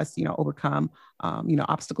see us, overcome,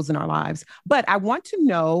 obstacles in our lives. But I want to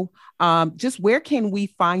know, just where can we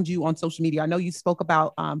find you on social media? I know you spoke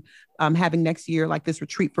about having next year, like this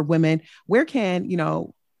retreat for women. Where can,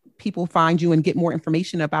 people find you and get more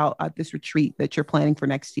information about this retreat that you're planning for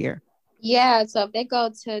next year? Yeah. So if they go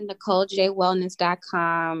to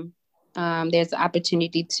NicoleJWellness.com, there's an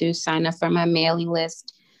opportunity to sign up for my mailing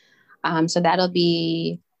list. So that'll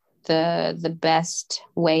be the best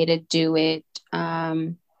way to do it.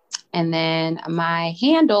 And then my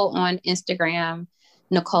handle on Instagram,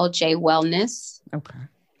 Nicole J Wellness. Okay.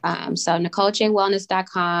 So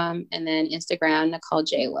NicoleJWellness.com, and then Instagram, Nicole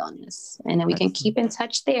J Wellness. And then we can keep in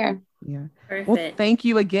touch there. Yeah. Perfect. Well, thank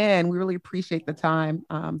you again. We really appreciate the time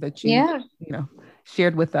that you,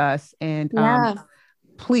 shared with us. And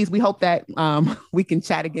please, we hope that we can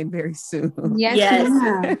chat again very soon. Yes. Yes.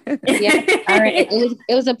 All right.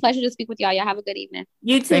 It was a pleasure to speak with y'all. Y'all have a good evening.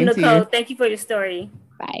 You too, Nicole. Thank you for your story.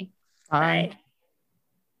 Bye. Bye.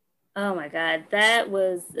 Oh my God, that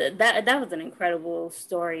was an incredible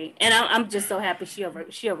story, and I'm just so happy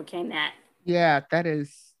she overcame that. Yeah, that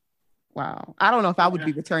is wow. I don't know if I would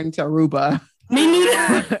be returning to Aruba. Me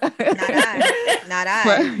neither. Not I.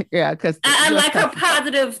 But, yeah, because I like her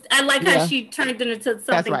positive. I like how she turned it into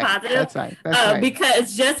something positive. That's right.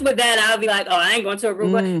 Because just with that, I'll be like, oh, I ain't going to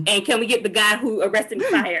Aruba. And can we get the guy who arrested me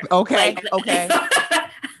fire? Okay. God,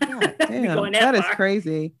 damn, that is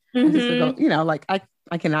crazy.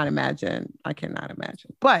 I cannot imagine.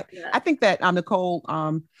 But I think that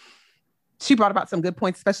Nicole, she brought about some good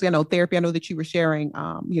points, especially I know therapy. I know that you were sharing,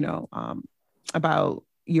 about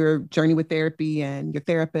your journey with therapy and your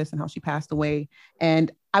therapist and how she passed away.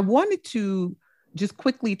 And I wanted to just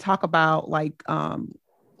quickly talk about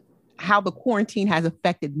how the quarantine has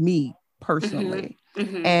affected me personally.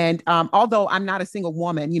 And although I'm not a single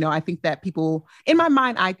woman, I think that people in my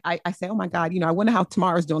mind, I say, oh my God, I wonder how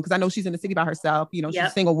Tamara's doing. Cause I know she's in the city by herself, she's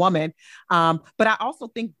a single woman. But I also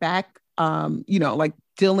think back,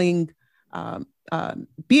 dealing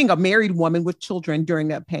being a married woman with children during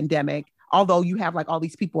the pandemic, although you have like all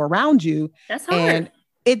these people around you. That's hard. And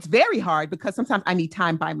it's very hard because sometimes I need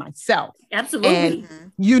time by myself. Absolutely. And,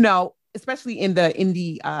 you know, especially in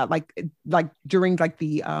the like during like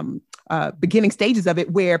the beginning stages of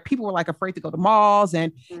it, where people were like afraid to go to malls,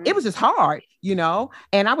 and it was just hard, you know.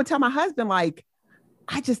 And I would tell my husband, like,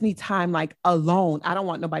 I just need time like alone. I don't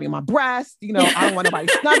want nobody in my breast, you know. I don't want nobody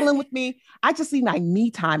snuggling with me. I just need my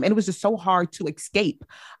me time. And it was just so hard to escape.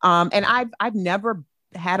 And I've never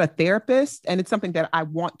had a therapist, and it's something that I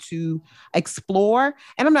want to explore.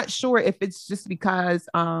 And I'm not sure if it's just because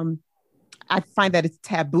I find that it's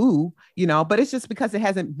taboo, you know, but it's just because it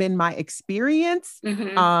hasn't been my experience.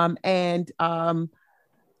 And I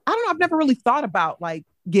don't know, I've never really thought about like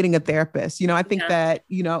getting a therapist. You know, I think that,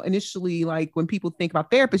 you know, initially, like when people think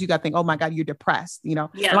about therapists, you got to think, oh my God, you're depressed. You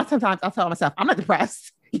know, a lot of times I'll tell myself, I'm not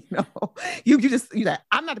depressed. You know, you know,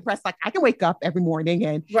 I'm not depressed. Like I can wake up every morning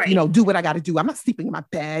and, you know, do what I got to do. I'm not sleeping in my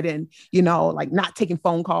bed and, you know, like not taking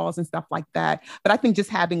phone calls and stuff like that. But I think just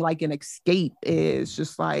having like an escape is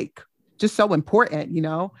just so important, you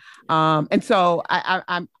know? And so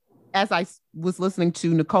I'm, as I was listening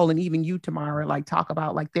to Nicole and even you, Tamara, like talk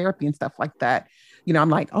about like therapy and stuff like that, you know, I'm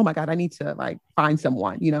like, oh my God, I need to like find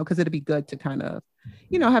someone, you know, because it'd be good to kind of,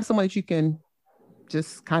 you know, have someone that you can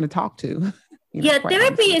just kind of talk to. You know,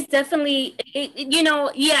 therapy is definitely, you know,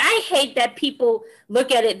 I hate that people look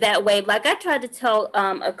at it that way. Like I tried to tell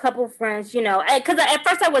a couple of friends, you know, because at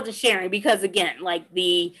first I wasn't sharing because, again, like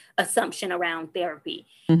the assumption around therapy.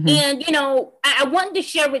 And, you know, I wanted to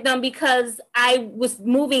share with them because I was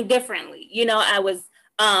moving differently. You know, I was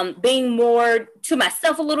being more to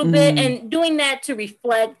myself a little bit and doing that to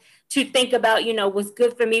reflect, to think about, you know, what's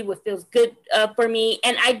good for me, what feels good for me.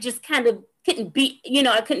 And I just kind of couldn't be, you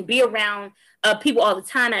know, I couldn't be around people all the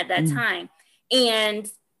time at that time. And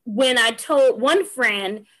when I told one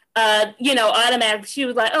friend, you know, automatically she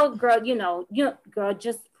was like, oh girl, girl,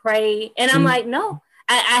 just pray. And I'm like, no,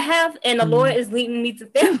 I have, and the Lord is leading me to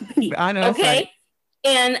therapy. I know. Okay. Right.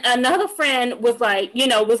 And another friend was like, you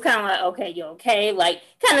know, was kind of like, okay, you okay? Like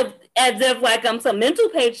kind of as if like I'm some mental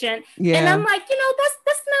patient. And I'm like, you know,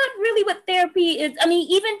 that's not really what therapy is. I mean,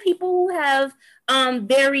 even people who have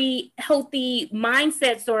very healthy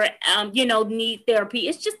mindsets or, you know, need therapy.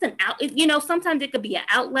 It's just an you know, sometimes it could be an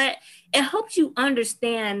outlet. It helps you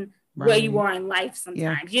understand where you are in life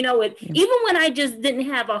sometimes. You know, even when I just didn't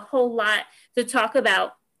have a whole lot to talk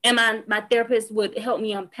about, and my therapist would help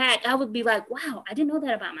me unpack, I would be like, wow, I didn't know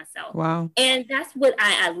that about myself. Wow. And that's what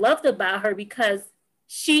I loved about her, because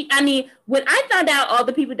when I found out all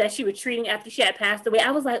the people that she was treating after she had passed away, I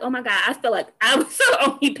was like, oh my God, I felt like I was her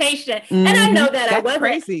only patient. And I know that I wasn't.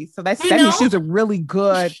 That's crazy. So that means she was a really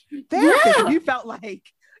good therapist. You felt like,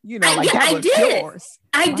 you know, like that was yours.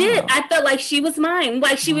 I did. I felt like she was mine.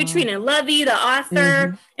 Like she was treating Lovey, the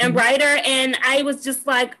author and writer. And I was just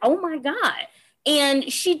like, oh my God.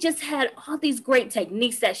 And she just had all these great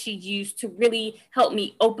techniques that she used to really help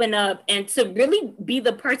me open up and to really be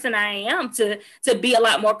the person I am, to be a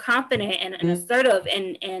lot more confident and assertive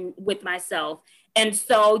and with myself. And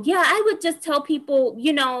so, I would just tell people,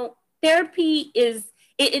 you know, therapy is,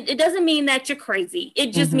 it doesn't mean that you're crazy.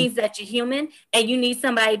 It just means that you're human and you need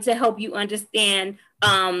somebody to help you understand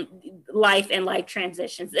life and life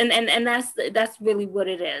transitions. And that's really what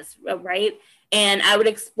it is, right? And I would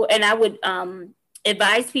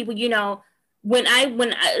advise people, you know, when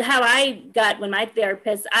my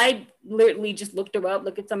therapist, I literally just looked her up,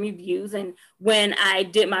 looked at some reviews. And when I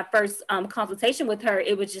did my first consultation with her,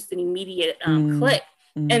 it was just an immediate click.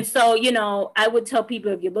 And so, you know, I would tell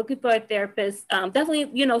people, if you're looking for a therapist, definitely,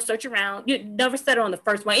 you know, search around. You never settle on the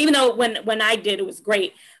first one, even though when I did, it was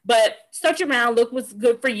great. But search around, look what's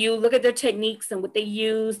good for you, look at their techniques and what they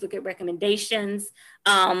use, look at recommendations.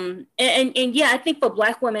 And I think for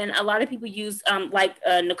Black women, a lot of people use, like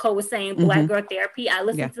Nicole was saying, Black Girl Therapy. I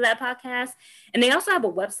listened to that podcast. And they also have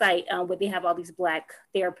a website where they have all these Black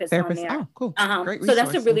therapists on there. Oh, cool. Great resource. So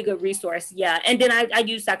that's a really good resource. Yeah. And then I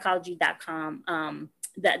use psychology.com.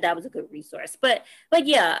 That was a good resource. But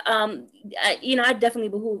you know, I definitely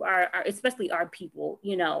behoove our especially our people,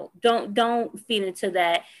 you know, don't feed into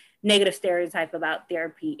that negative stereotype about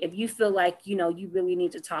therapy. If you feel like, you know, you really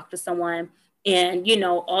need to talk to someone, and, you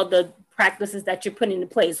know, all the practices that you're putting into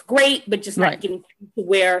place, great, but just not getting to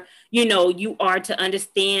where, you know, you are to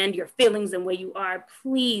understand your feelings and where you are,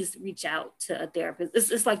 please reach out to a therapist.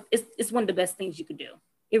 It's like, it's one of the best things you could do.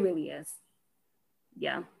 It really is.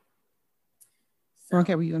 Yeah.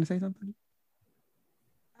 Okay, were you going to say something?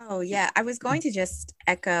 Oh, yeah. I was going to just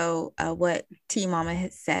echo what T Mama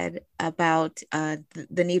has said about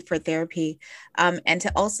the need for therapy, and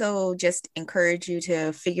to also just encourage you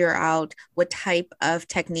to figure out what type of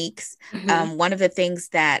techniques. One of the things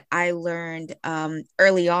that I learned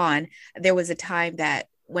early on, there was a time that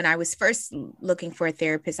when I was first looking for a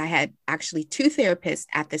therapist, I had actually two therapists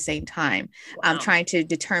at the same time, trying to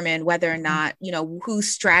determine whether or not, whose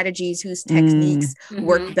strategies, whose techniques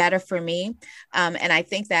work better for me. And I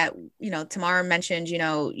think that, Tamara mentioned,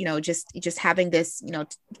 just having this,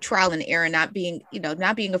 trial and error, not being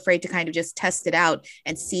afraid to kind of just test it out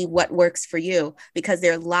and see what works for you, because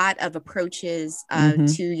there are a lot of approaches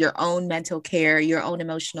to your own mental care, your own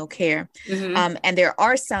emotional care. And there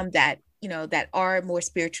are some that that are more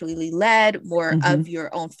spiritually led, more of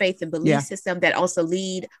your own faith and belief system that also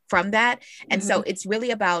lead from that. And so it's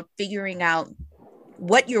really about figuring out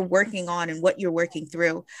what you're working on and what you're working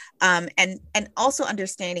through. And also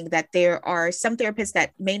understanding that there are some therapists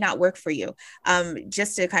that may not work for you.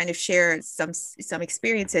 Just to kind of share some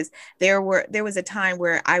experiences, there was a time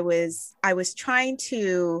where I was trying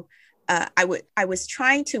to I was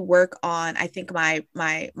trying to work on, I think,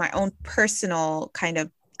 my own personal kind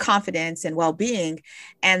of confidence and well-being.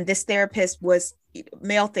 And this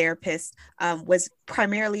male therapist, was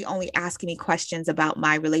primarily only asking me questions about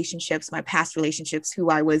my relationships, my past relationships, who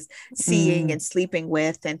I was seeing and sleeping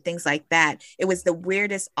with, and things like that. It was the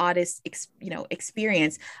weirdest, oddest,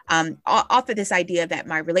 experience, off of this idea that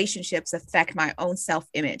my relationships affect my own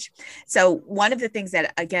self-image. So one of the things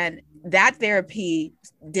that, again, that therapy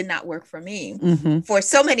did not work for me for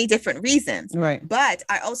so many different reasons. Right. But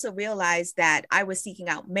I also realized that I was seeking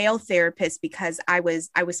out male therapists because I was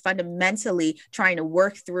fundamentally trying to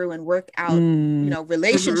work through and work out,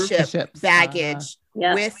 relationship baggage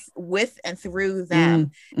with and through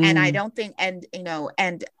them. And I don't think, and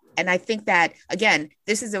I think that, again,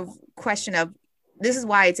 this is a question of, this is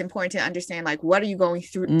why it's important to understand, like, what are you going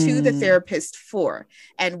through to the therapist for,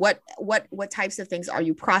 and what types of things are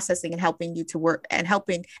you processing and helping you to work and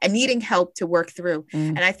needing help to work through.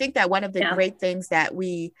 And I think that one of the great things that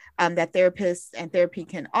we that therapists and therapy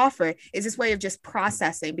can offer is this way of just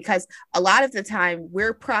processing, because a lot of the time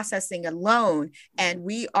we're processing alone, and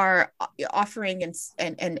we are offering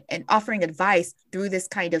and offering advice through this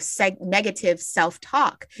kind of negative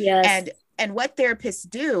self-talk. And what therapists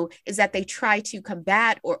do is that they try to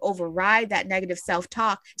combat or override that negative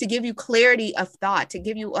self-talk to give you clarity of thought, to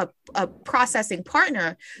give you a processing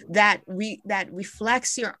partner that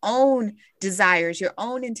reflects your own desires, your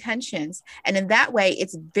own intentions. And in that way,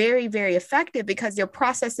 it's very, very effective, because they're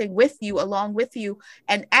processing with you, along with you,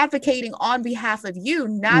 and advocating on behalf of you,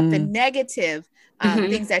 not the negative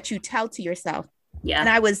things that you tell to yourself.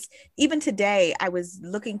 And even today, I was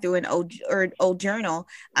looking through an old journal,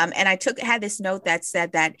 and I had this note that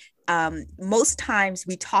said that most times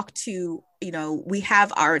we talk to, we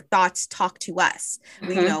have our thoughts talk to us,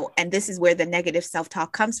 and this is where the negative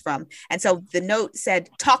self-talk comes from. And so the note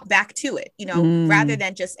said, talk back to it, rather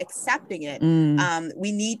than just accepting it.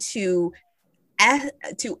 We need to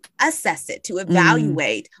assess it, to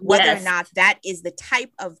evaluate whether or not that is the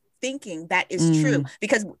type of thinking that is true,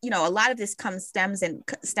 because a lot of this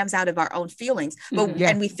stems out of our own feelings, but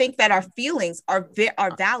and we think that our feelings are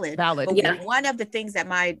valid. But one of the things that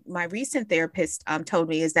my recent therapist told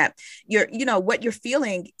me is that what you're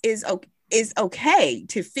feeling is okay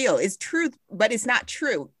to feel, is truth, but it's not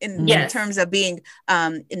true in terms of being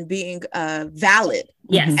valid.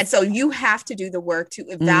 And so you have to do the work to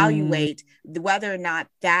evaluate whether or not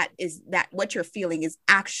that what you're feeling is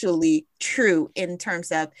actually true, in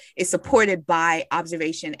terms of is supported by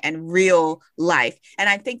observation and real life. And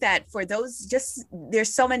I think that for those,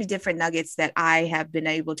 there's so many different nuggets that I have been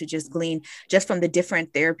able to just glean just from the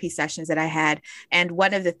different therapy sessions that I had. And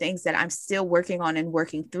one of the things that I'm still working on and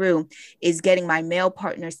working through is getting my male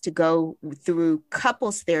partners to go through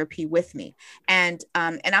couples therapy with me. And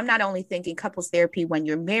I'm not only thinking couples therapy when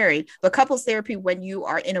you're married, but couples therapy when you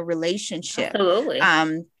are in a relationship. Absolutely.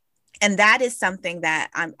 And that is something that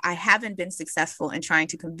I haven't been successful in trying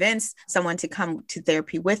to convince someone to come to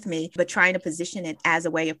therapy with me, but trying to position it as a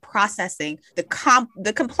way of processing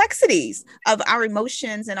the complexities of our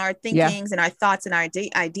emotions and our thinkings and our thoughts and our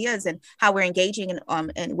ideas, and how we're engaging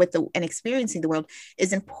and experiencing the world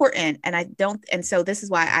is important. And so this is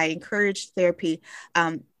why I encourage therapy.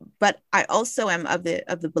 But I also am of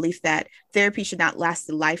the belief that therapy should not last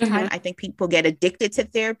a lifetime. I think people get addicted to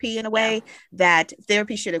therapy in a way that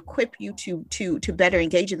therapy should equip you to better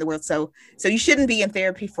engage in the world. So you shouldn't be in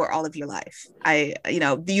therapy for all of your life.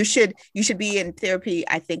 You should be in therapy,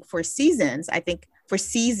 I think, for seasons. I think for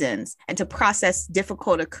seasons and to process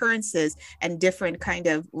difficult occurrences and different kind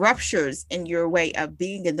of ruptures in your way of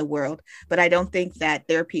being in the world. But I don't think that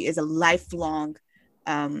therapy is a lifelong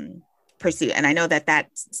pursuit. And I know that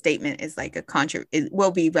statement is like it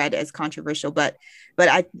will be read as controversial, but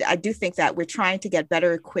I do think that we're trying to get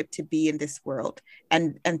better equipped to be in this world,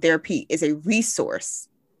 and therapy is a resource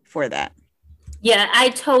for that. Yeah, I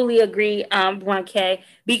totally agree, 1K,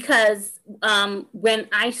 because when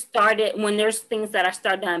there's things that I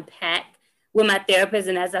started to unpack with my therapist,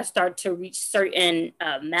 and as I start to reach certain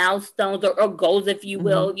milestones or goals, if you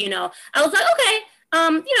will, I was like, okay,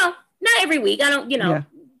 not every week. I don't,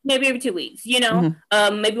 maybe every 2 weeks,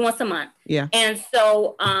 maybe once a month. Yeah. And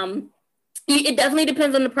so it definitely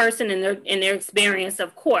depends on the person and their experience,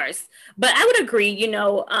 of course. But I would agree,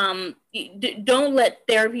 don't let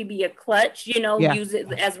therapy be a clutch, use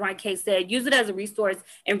it, as Ron K said, use it as a resource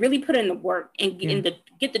and really put in the work and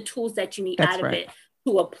get the tools that you need out of it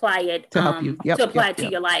to apply it, to help you. To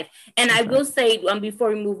your life. And I will say, before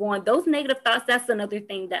we move on, those negative thoughts, that's another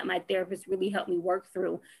thing that my therapist really helped me work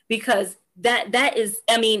through, because that is,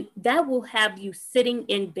 that will have you sitting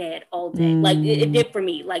in bed all day. Like it did for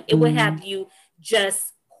me. Like it would have you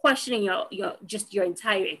just questioning your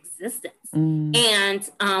entire existence. And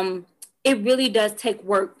it really does take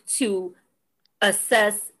work to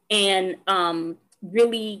assess and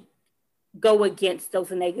really go against those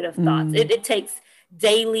negative thoughts. It takes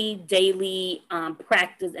daily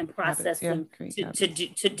practice and processing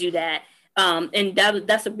to do that. And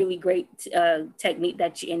that's a really great technique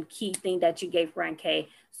and key thing that you gave, Ryan K.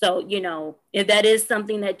 So, if that is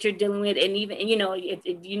something that you're dealing with, and even, if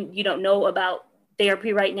you don't know about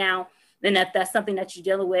therapy right now, then if that's something that you're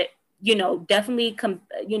dealing with, definitely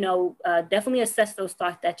definitely assess those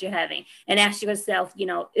thoughts that you're having and ask yourself,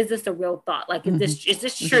 is this a real thought? Like, is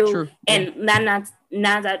this true? And nine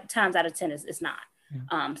times out of 10 it's not.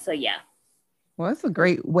 So yeah. Well, that's a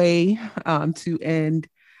great way to end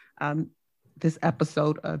this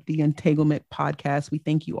episode of the Entanglement Podcast. We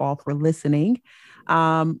thank you all for listening.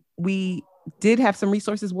 We did have some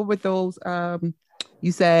resources. What were those?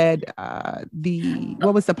 You said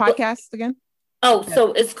what was the podcast again? Oh,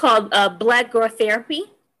 so it's called Black Girl Therapy.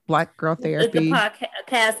 Black Girl Therapy. It's the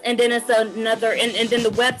podcast. And then it's another, and then the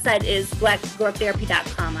website is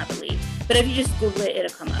blackgirltherapy.com, I believe. But if you just Google it,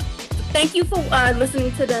 it'll come up. Thank you for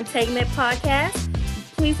listening to the Entanglement Podcast.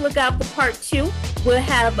 Please look out for part 2. We'll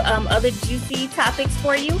have other juicy topics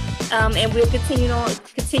for you, and we'll continue on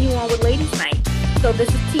with Ladies Night. So this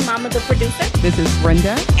is T Mama, the producer. This is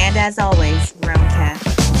Brenda. And as always, Rome.